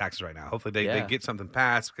talking about taxes right now. Hopefully they Yeah. get something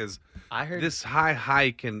passed because I heard this high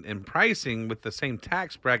hike in pricing with the same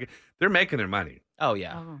tax bracket, they're making their money. Oh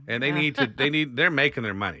yeah. And they need to. They're making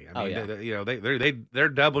their money. I mean, yeah. they're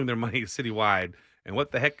doubling their money citywide. And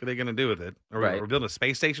what the heck are they going to do with it? Right. We're building a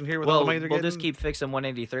space station here with all the money they're we'll getting. just keep fixing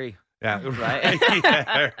 183. Yeah. Right.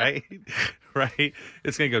 Yeah. Right. Right.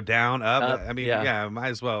 It's going to go down, up. Up, I mean, yeah. yeah. Might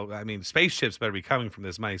as well. I mean, spaceships better be coming from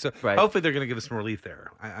this money. So Right. hopefully they're going to give us some relief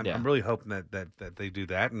there. I'm Yeah. really hoping that they do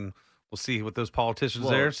that, and we'll see what those politicians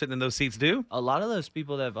Well, there sitting in those seats do. A lot of those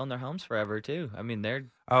people that have owned their homes forever too. I mean, they're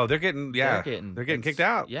Getting it's- kicked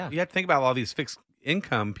out. Yeah. You have to think about all these fixed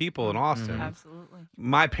income people in Austin. Absolutely.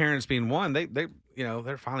 My parents being one,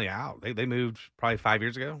 they're finally out. They moved probably 5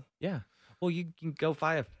 years ago. Yeah. Well, you can go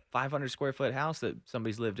buy a 500 square foot house that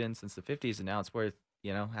somebody's lived in since the 50s, and now it's worth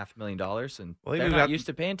 $500,000, and Well, they they're moved not out- used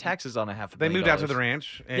to paying taxes on a $500,000. They moved out to the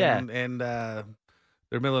ranch, and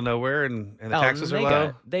They're middle of nowhere, and the Oh, taxes are they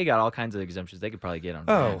low. They got all kinds of exemptions they could probably get on.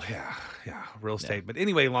 Oh ranch. yeah, real estate. But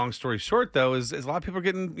anyway, long story short, though, is a lot of people are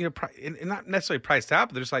getting and not necessarily priced out,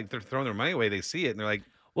 but they're just like they're throwing their money away. They see it and they're like,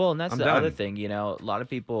 Well, and that's I'm the done. other thing, a lot of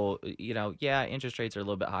people, yeah, interest rates are a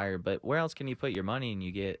little bit higher, but where else can you put your money and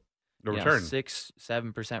you get The return.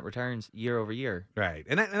 6-7% returns year over year? Right,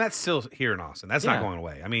 and that's still here in Austin. That's Yeah. not going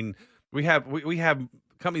away. I mean, we have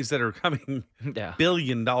companies that are coming, Yeah.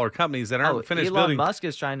 billion-dollar companies that aren't finished Elon building. Musk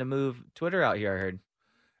is trying to move Twitter out here, I heard.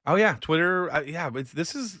 Oh yeah, Twitter. But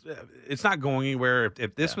it's not going anywhere.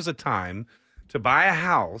 If this was a time to buy a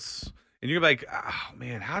house, and you're like, oh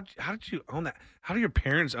man, how did you own that? How do your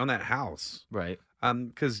parents own that house? Right.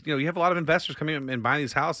 Because you have a lot of investors coming in and buying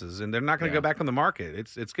these houses, and they're not going to go back on the market.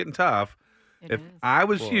 It's getting tough. If I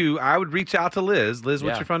was you, I would reach out to Liz. Liz,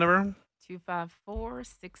 what's your phone number?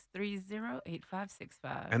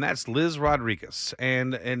 254-630-8565. And that's Liz Rodriguez.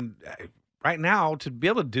 And right now, to be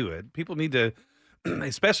able to do it, people need to,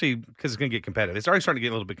 especially because it's going to get competitive. It's already starting to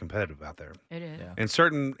get a little bit competitive out there. It is. In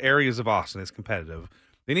certain areas of Austin, it's competitive.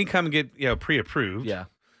 They need to come and get pre-approved. Yeah.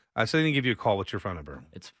 So they need to give you a call. What's your phone number?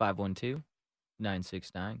 It's 512-969-1500.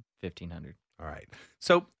 All right.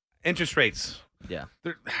 So interest rates. Yeah.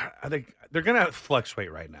 They're going to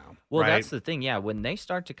fluctuate right now. Well, right? that's the thing. Yeah, when they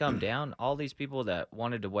start to come down, all these people that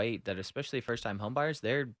wanted to wait, that especially first-time homebuyers,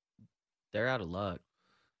 they're out of luck.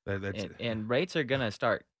 And rates are gonna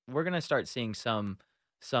start. We're gonna start seeing some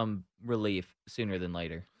relief sooner than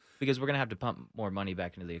later because we're gonna have to pump more money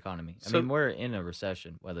back into the economy. I mean, we're in a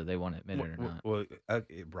recession, whether they want to admit it or not. Well,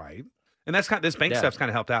 right. And that's this bank Yeah. stuff's kind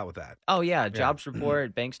of helped out with that. Oh yeah, jobs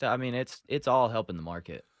report, bank stuff. I mean, it's all helping the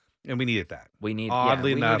market. And we needed that. We needed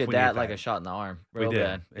that like a shot in the arm. Real we did.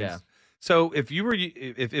 bad. Yeah. So if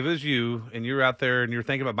it was you and you were out there and you're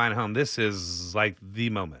thinking about buying a home, this is like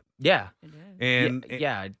the moment. Yeah. And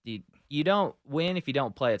you don't win if you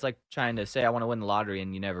don't play. It's like trying to say I want to win the lottery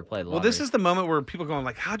and you never play the lottery. Well, this is the moment where people are going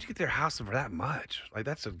like, how'd you get their house for that much? Like,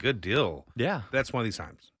 that's a good deal. Yeah. That's one of these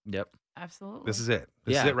times. Yep. Absolutely. This is it.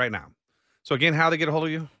 This is Yeah. it right now. So again, how they get a hold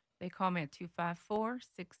of you? They call me at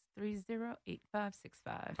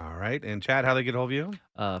 254-630-8565. All right. And Chad, how they get a hold of you?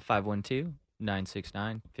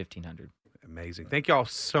 512-969-1500. Amazing. Thank y'all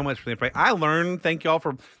so much for the information. I learn. Thank y'all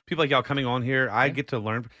for people like y'all coming on here. I get to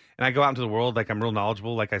learn, and I go out into the world like I'm real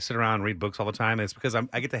knowledgeable. Like I sit around and read books all the time. And it's because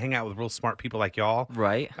I get to hang out with real smart people like y'all,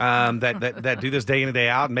 right? That do this day in and day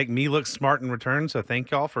out and make me look smart in return. So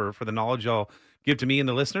thank y'all for the knowledge y'all give to me and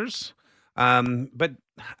the listeners. But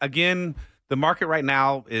again, the market right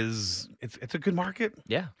now it's a good market.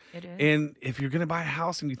 Yeah, it is. And if you're going to buy a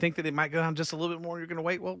house and you think that it might go down just a little bit more, you're going to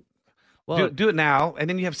wait. Well, Well, do it now, and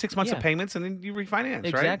then you have 6 months of Yeah. payments, and then you refinance,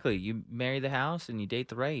 right? Exactly. You marry the house and you date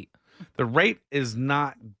the rate. The rate is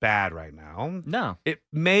not bad right now. No. It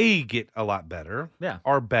may get a lot better. Yeah.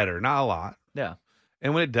 Or better, not a lot. Yeah.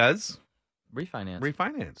 And when it does,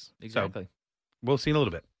 refinance. Exactly. So we'll see in a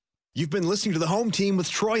little bit. You've been listening to the Home Team with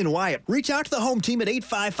Troy and Wyatt. Reach out to the Home Team at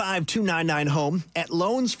 855-299-HOME, at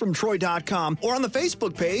loansfromtroy.com, or on the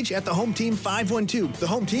Facebook page at the Home Team 512. The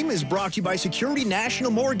Home Team is brought to you by Security National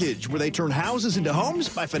Mortgage, where they turn houses into homes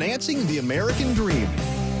by financing the American dream.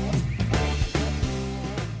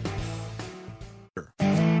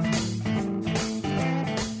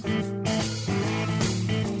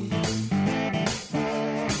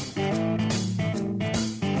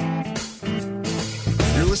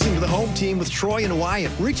 Listening to the Home Team with Troy and Wyatt.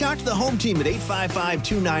 Reach out to the Home Team at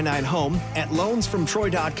 855-299-HOME, at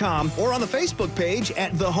loansfromtroy.com, or on the Facebook page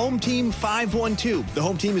at the Home Team 512. The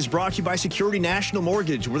Home Team is brought to you by Security National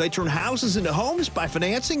Mortgage, where they turn houses into homes by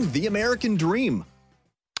financing the American dream.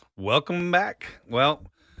 Welcome back. Well,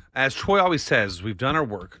 as Troy always says, we've done our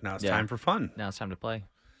work. Now it's time for fun. Now it's time to play.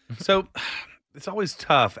 So it's always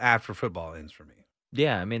tough after football ends for me.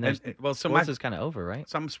 Yeah, I mean, sports is kind of over, right?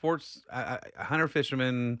 Some sports, I hunter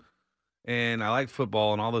fisherman, and I like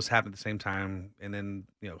football, and all those happen at the same time. And then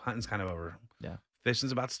hunting's kind of over. Yeah,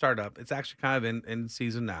 fishing's about to start up. It's actually kind of in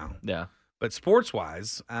season now. Yeah, but sports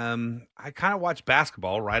wise, I kind of watch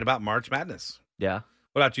basketball right about March Madness. Yeah.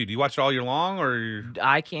 What about you? Do you watch it all year long, or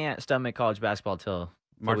I can't stomach college basketball till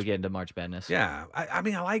we get into March Madness. Yeah, I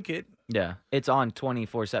mean, I like it. Yeah, it's on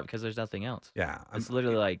 24/7 because there's nothing else. Yeah, it's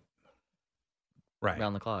literally like. Right.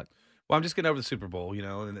 Around the clock. Well, I'm just getting over the Super Bowl,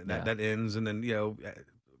 and that ends. And then,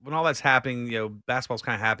 when all that's happening, basketball's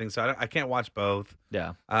kind of happening. So I can't watch both.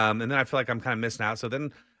 Yeah. And then I feel like I'm kind of missing out. So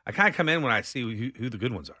then I kind of come in when I see who the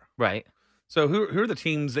good ones are. Right. So who are the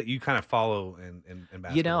teams that you kind of follow in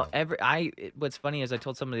basketball? What's funny is I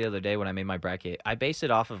told somebody the other day when I made my bracket, I based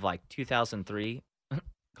it off of like 2003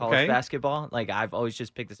 college basketball. Like I've always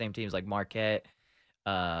just picked the same teams like Marquette,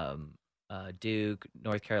 Duke,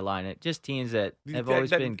 North Carolina, just teams that have That- always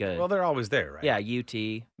that- been good. Well, they're always there, right? Yeah,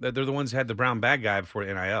 UT. They're the ones who had the brown bag guy before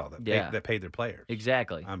NIL that paid their players.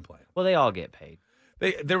 Exactly. I'm playing. Well, they all get paid.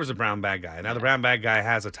 There was a brown bag guy. Now the brown bag guy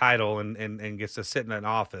has a title and gets to sit in an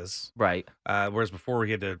office. Right. Whereas before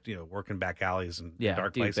he had to work in back alleys and Yeah,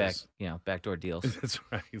 dark do places. backdoor deals. That's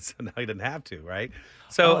right. So now he didn't have to, right?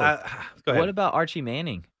 So go ahead. What about Archie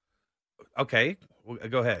Manning? Okay,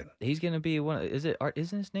 go ahead. He's going to be one. Isn't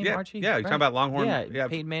his name Yeah, Archie? yeah, you're talking about Longhorn? Yeah, Yeah.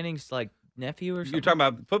 Peyton Manning's like nephew or something. You're talking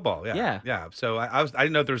about football, yeah. Yeah. So I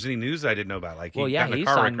didn't know if there was any news that I didn't know about. Like, Well, he yeah, got in a he's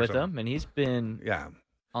car wreck signed or with something. them, and he's been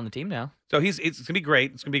on the team now. So it's gonna be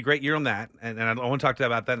great. It's gonna be a great year on that, and I want to talk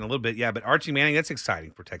about that in a little bit. Yeah, but Archie Manning, that's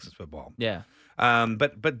exciting for Texas football. Yeah.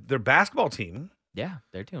 But their basketball team, Yeah,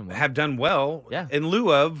 they're doing well. have done well. Yeah. In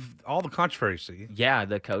lieu of all the controversy. Yeah,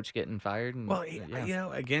 the coach getting fired. And, Well, yeah.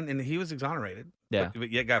 again, and he was exonerated. Yeah. but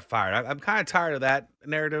yet got fired. I'm kind of tired of that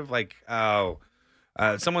narrative. Like,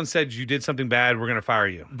 someone said you did something bad, we're gonna fire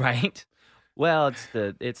you. Right. Well,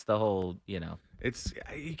 it's the whole, It's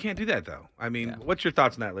you can't do that though. I mean, what's your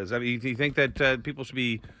thoughts on that, Liz? I mean, do you think that people should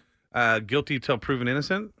be guilty till proven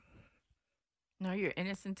innocent? No, you're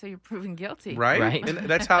innocent until you're proven guilty. Right? And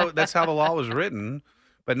that's how the law was written.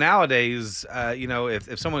 But nowadays,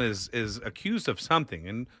 if someone is accused of something,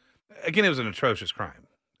 and again, it was an atrocious crime.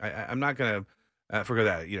 I'm not going to forget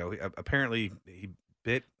that. Apparently he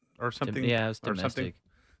bit or something. Yeah, it was or something, domestic.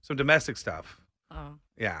 some domestic stuff. Oh.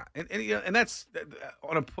 Yeah, and that's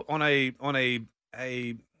on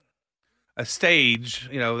a stage.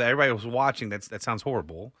 That everybody was watching. That sounds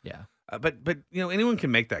horrible. Yeah. But anyone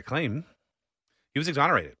can make that claim. He was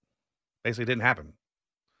exonerated. Basically, it didn't happen.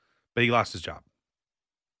 But he lost his job.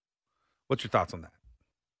 What's your thoughts on that?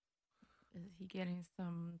 Is he getting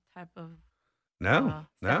some type of No.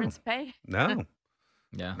 severance pay? No.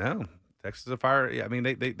 Yeah. No. Texas is a fire. Yeah, I mean,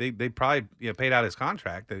 they probably paid out his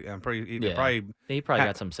contract. He probably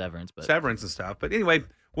got some severance, but severance and stuff. But anyway,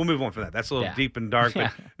 we'll move on from that. That's a little Yeah. deep and dark. But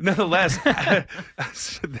Yeah. nonetheless,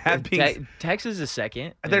 that being Texas is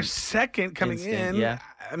second. they're in second coming instant, in. Yeah.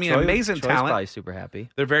 I mean, Troy- amazing Troy's talent. Probably super happy.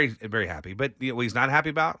 They're very, very happy. But what he's not happy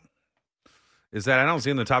about is that I don't see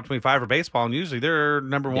him in the top 25 for baseball. And usually they're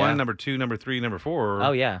number one, Yeah. number two, number three, number four.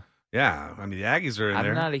 Oh yeah. Yeah. I mean, the Aggies are in I'm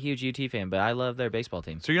there. not a huge UT fan, but I love their baseball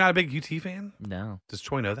team. So you're not a big UT fan? No. Does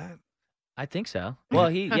Troy know that? I think so. Well,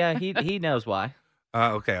 he knows why.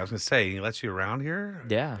 Okay, I was gonna say he lets you around here.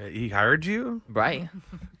 Yeah. He hired you, Right.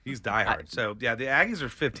 He's diehard. So yeah, the Aggies are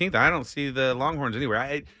 15th. I don't see the Longhorns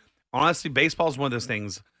anywhere. Honestly, baseball is one of those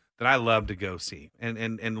things that I love to go see, and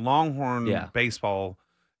Longhorn Yeah. baseball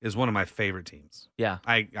is one of my favorite teams. Yeah.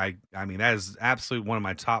 I mean that is absolutely one of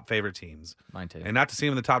my top favorite teams. Mine too. And not to see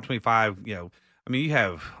him in the top 25, I mean, you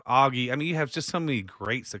have Augie. I mean, you have just so many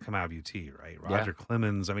greats that come out of UT, right? Roger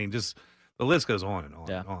Clemens. I mean, just the list goes on and on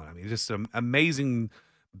and on. I mean, just some amazing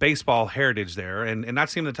baseball heritage there, and not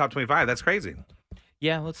seeing the top 25. That's crazy.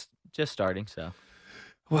 Yeah, well, it's just starting, so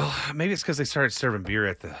Well, maybe it's because they started serving beer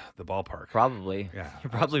at the ballpark. probably. Yeah, You're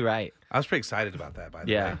probably right. I was pretty excited about that. By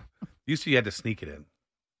the Yeah. way, used to you had to sneak it in.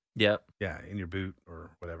 Yep. Yeah, in your boot or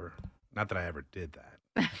whatever. Not that I ever did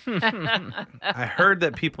that. I heard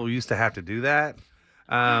that people used to have to do that.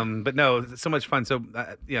 But no, it's so much fun. So,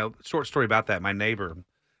 short story about that. My neighbor,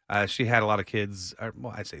 she had a lot of kids.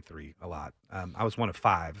 Well, I'd say 3, a lot. I was one of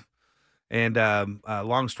 5. And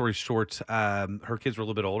long story short, her kids were a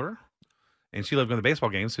little bit older. And she loved going to baseball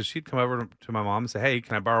games. So she'd come over to my mom and say, hey,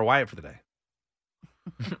 can I borrow Wyatt for the day?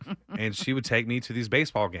 And she would take me to these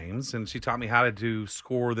baseball games. And she taught me how to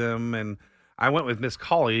score them. And I went with Miss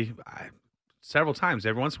Colley several times.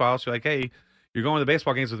 Every once in a while, she's like, hey, you're going to the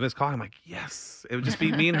baseball games with Miss Colley. I'm like, yes. It would just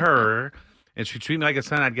be me and her. And she'd treat me like a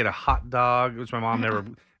son. I'd get a hot dog, which my mom never.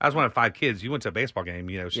 I was one of 5 kids. You went to a baseball game,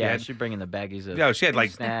 She'd bring in the baggies of she had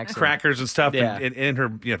like snacks crackers and stuff Yeah. in her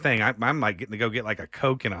thing. I'm like getting to go get like a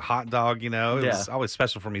Coke and a hot dog. It was always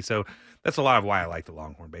special for me. So that's a lot of why I like the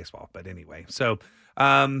Longhorn baseball. But anyway, so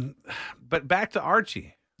but back to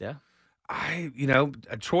Archie. Yeah.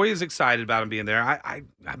 Troy is excited about him being there.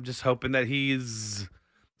 I'm just hoping that it's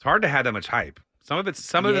hard to have that much hype. Some of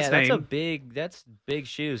it's name. That's big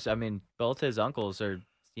shoes. I mean, both his uncles are,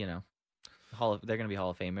 they're going to be Hall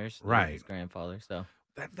of Famers. Right. His grandfather. So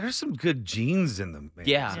There's some good genes in them. Man.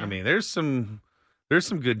 Yeah. I mean, there's some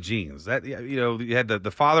good genes. That you had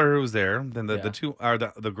the father who was there, then the two or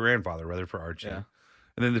the grandfather rather for Archie, and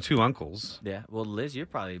then the 2 uncles. Yeah. Well, Liz, you're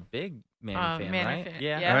probably a big Manning fan, Manning right? fan.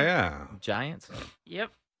 Yeah. Oh yeah. Giants.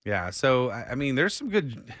 Yep. Yeah. So I mean, there's some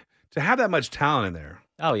good to have that much talent in there.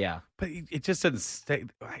 Oh yeah. But it just doesn't stay.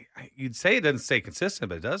 You'd say it doesn't stay consistent,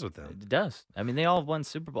 but it does with them. It does. I mean, they all won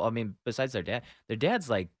Super Bowl. I mean, besides their dad. Their dad's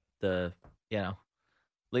like the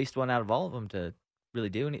least one out of all of them to really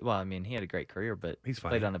do any. Well, I mean, he had a great career, but He's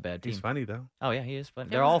funny. played on a bad team. He's funny though. Oh yeah, he is funny.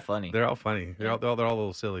 They're all funny. They're all funny. They're all a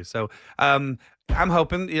little silly. So I'm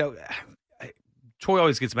hoping, Troy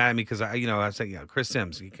always gets mad at me because I say, Chris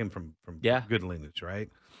Sims, he came from good lineage, right?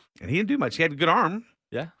 And he didn't do much. He had a good arm.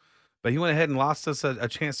 Yeah. But he went ahead and lost us a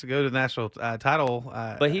chance to go to the national title.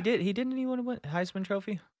 But he didn't he win a Heisman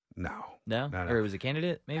Trophy? No. Or it was a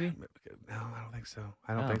candidate, maybe? No, I don't think so.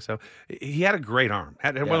 I don't think so. He had a great arm.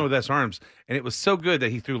 Had one of the best arms, and it was so good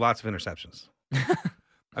that he threw lots of interceptions.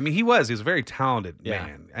 I mean, he was a very talented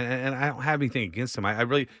man, and I don't have anything against him.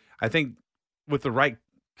 I think with the right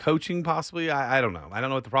coaching, possibly, I don't know. I don't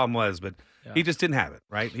know what the problem was, but he just didn't have it,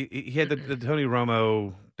 right? He had the Tony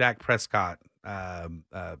Romo, Dak Prescott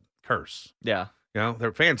curse. Yeah.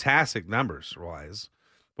 They're fantastic numbers-wise.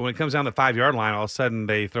 But when it comes down the 5-yard line, all of a sudden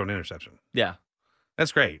they throw an interception. Yeah.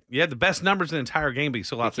 That's great. You had the best numbers in the entire game, but you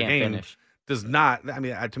still lost the game. Finish. Does not. I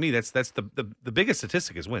mean, to me, that's the biggest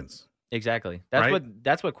statistic is wins. Exactly. That's right?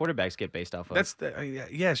 that's what quarterbacks get based off of.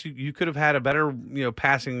 Yes. You could have had a better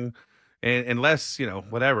passing and less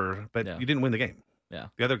whatever, but you didn't win the game. Yeah.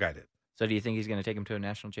 The other guy did. So do you think he's going to take him to a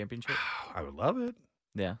national championship? I would love it.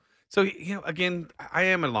 Yeah. So again, I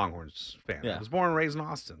am a Longhorns fan. Yeah. I was born and raised in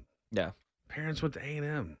Austin. Yeah. Parents went to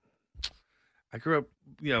A&M. I grew up,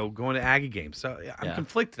 going to Aggie games. So I'm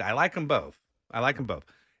conflicted. I like them both.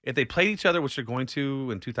 If they played each other, which they're going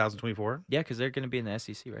to in 2024. Yeah, because they're going to be in the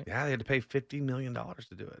SEC, right? Yeah, they had to pay $50 million to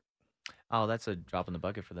do it. Oh, that's a drop in the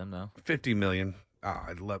bucket for them, though. $50 million. Oh,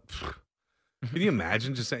 I'd love. Can you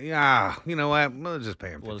imagine just saying, yeah, you know what? We'll just pay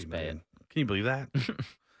them $50 million. Can you believe that?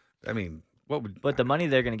 I mean, what would? But the money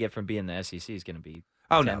they're going to get from being the SEC is going to be.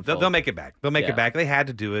 Oh no, they'll make it back. They'll make it back. They had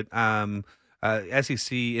to do it.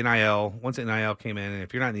 SEC NIL. Once NIL came in, and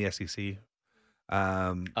if you're not in the SEC,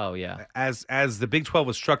 as the Big 12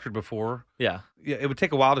 was structured before, it would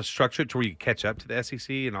take a while to structure it to where you catch up to the SEC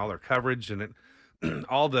and all their coverage and it,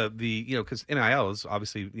 all the because NIL is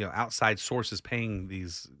obviously outside sources paying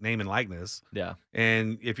these name and likeness. Yeah,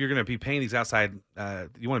 and if you're going to be paying these outside,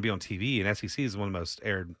 you want to be on TV, and SEC is one of the most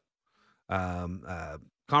aired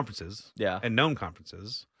conferences. Yeah, and known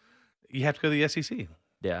conferences. You have to go to the SEC.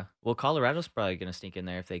 Yeah. Well, Colorado's probably going to sneak in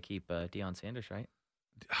there if they keep Deion Sanders, right?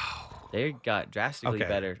 They got drastically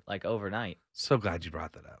better, like overnight. So glad you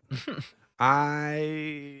brought that up.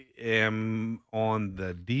 I am on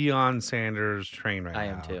the Deion Sanders train right now. I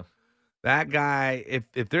am too. That guy,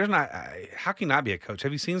 if there's not, how can he not be a coach?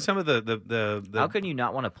 Have you seen some of the How can you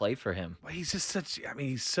not want to play for him? Well, he's just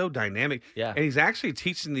he's so dynamic. Yeah. And he's actually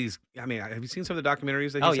teaching these. I mean, have you seen some of the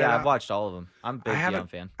documentaries that he set I've out? watched all of them. I'm a big Deion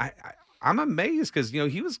fan. I'm amazed because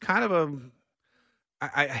he was kind of a.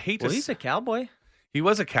 I hate to. Well, he's a cowboy. He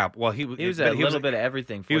was a cowboy. Well, he was a little bit of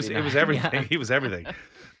everything. It was everything. Yeah. He was everything.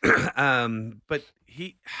 But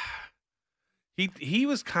he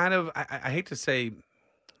was kind of. I hate to say,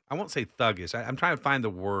 I won't say thuggish. I'm trying to find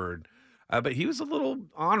the word. But he was a little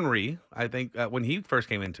ornery, I think, when he first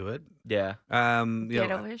came into it. Yeah.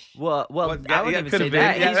 Ghetto-ish. Well, I wouldn't even say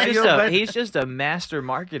that. He's just a master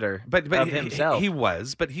marketer of himself. He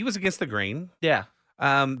was, but he was against the grain. Yeah.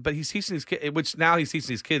 But he's teaching these kids, which now he's teaching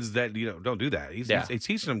these kids that don't do that. He's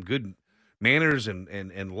teaching them good manners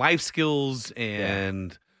and life skills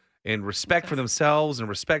and respect for themselves and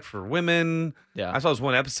respect for women. Yeah. I saw this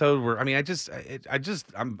one episode where I'm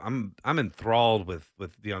enthralled with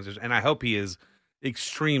Deion Sanders, and I hope he is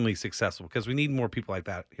extremely successful because we need more people like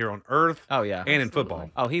that here on Earth. Oh yeah, and in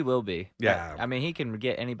football. Oh, he will be. Yeah. I mean, he can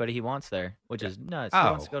get anybody he wants there, which is nuts. He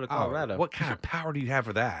wants to go to Colorado. What kind of power do you have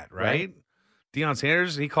for that, right? Deion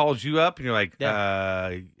Sanders, he calls you up and you're like,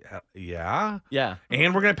 yeah, and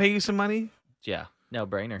we're gonna pay you some money. Yeah. No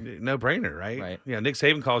brainer, right? Right. Yeah, Nick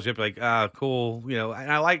Saban calls you up like, cool,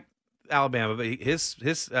 and I like Alabama, but his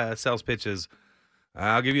sales pitch is,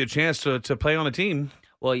 I'll give you a chance to play on a team.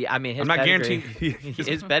 Well, yeah, I mean, I'm not guaranteed.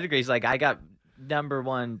 His pedigree is like, I got number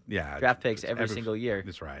one draft picks every single year.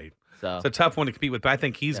 That's right. So it's a tough one to compete with, but I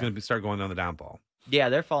think he's going to start going on the downfall. Yeah,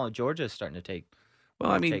 they're falling. Georgia's starting to take.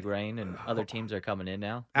 Well, I mean, take reign, and other teams are coming in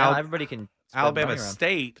now. Everybody can. Alabama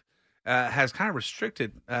State has kind of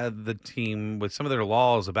restricted the team with some of their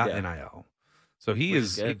laws about NIL. So he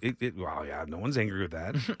is. No one's angry with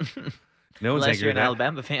that. No one's Unless angry you're with an that.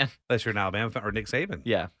 Alabama fan. Unless you're an Alabama fan or Nick Saban.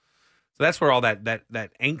 Yeah. So that's where all that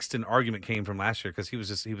angst and argument came from last year because he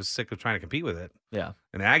was sick of trying to compete with it. Yeah.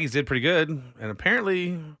 And the Aggies did pretty good, and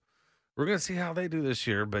apparently we're going to see how they do this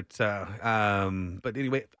year. But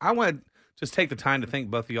anyway, I want to just take the time to thank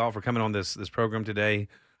both of y'all for coming on this program today.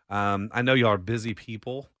 I know y'all are busy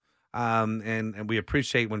people, and we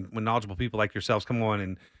appreciate when knowledgeable people like yourselves come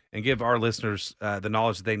on and give our listeners the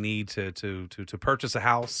knowledge that they need to purchase a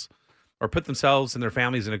house or put themselves and their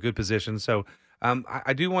families in a good position. So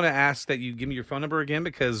I do want to ask that you give me your phone number again,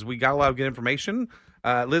 because we got a lot of good information.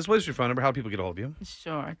 Liz, what is your phone number? How do people get a hold of you?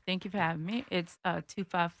 Sure. Thank you for having me. It's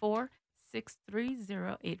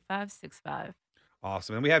 254-630-8565.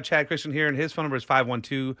 Awesome. And we have Chad Christian here, and his phone number is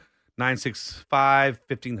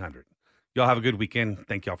 512-965-1500. Y'all have a good weekend.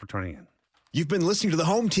 Thank y'all for tuning in. You've been listening to The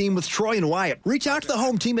Home Team with Troy and Wyatt. Reach out to the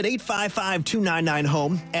Home Team at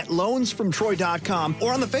 855-299-HOME, at loansfromtroy.com,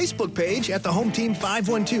 or on the Facebook page at The Home Team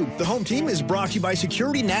 512. The Home Team is brought to you by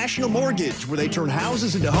Security National Mortgage, where they turn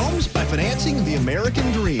houses into homes by financing the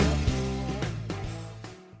American dream.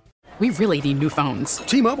 We really need new phones.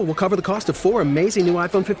 T-Mobile will cover the cost of 4 amazing new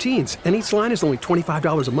iPhone 15s, and each line is only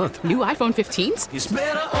 $25 a month. New iPhone 15s? It's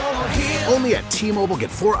better over here. Only at T-Mobile, get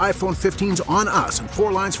 4 iPhone 15s on us and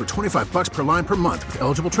 4 lines for $25 per line per month with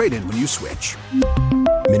eligible trade-in when you switch.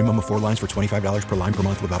 Minimum of 4 lines for $25 per line per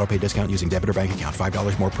month with autopay discount using debit or bank account.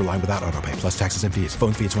 $5 more per line without autopay, plus taxes and fees.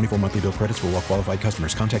 Phone fee at 24 monthly bill credits for well-qualified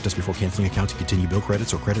customers. Contact us before canceling account to continue bill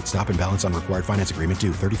credits or credit stop and balance on required finance agreement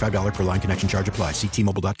due. $35 per line connection charge applies. See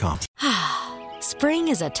T-Mobile.com. Spring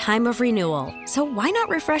is a time of renewal, so why not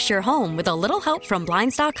refresh your home with a little help from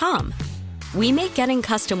Blinds.com? We make getting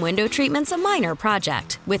custom window treatments a minor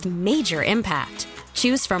project with major impact.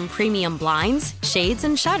 Choose from premium blinds, shades,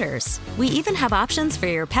 and shutters. We even have options for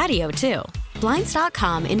your patio, too.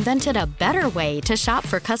 Blinds.com invented a better way to shop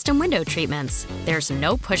for custom window treatments. There's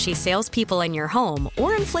no pushy salespeople in your home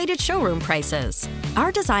or inflated showroom prices.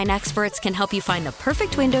 Our design experts can help you find the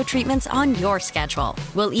perfect window treatments on your schedule.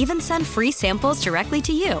 We'll even send free samples directly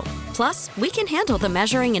to you. Plus, we can handle the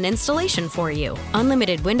measuring and installation for you.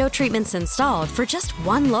 Unlimited window treatments installed for just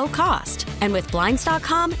one low cost. And with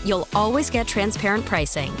Blinds.com, you'll always get transparent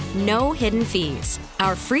pricing. No hidden fees.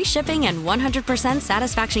 Our free shipping and 100%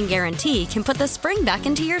 satisfaction guarantee can put the spring back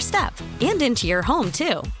into your step and into your home,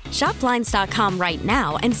 too. Shop Blinds.com right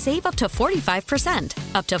now and save up to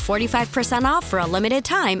 45%. Up to 45% off for a limited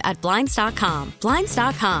time at Blinds.com.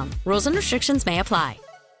 Blinds.com. Rules and restrictions may apply.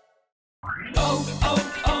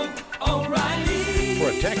 O'Reilly.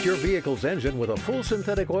 Protect your vehicle's engine with a full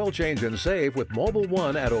synthetic oil change and save with Mobil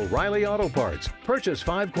 1 at O'Reilly Auto Parts. Purchase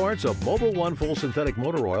 5 quarts of Mobil 1 full synthetic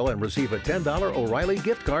motor oil and receive a $10 O'Reilly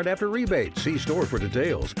gift card after rebate. See store for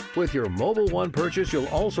details. With your Mobil 1 purchase, you'll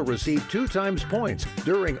also receive 2 times points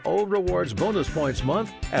during O Rewards Bonus Points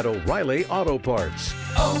Month at O'Reilly Auto Parts.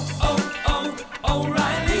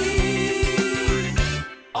 O'Reilly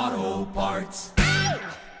Auto Parts.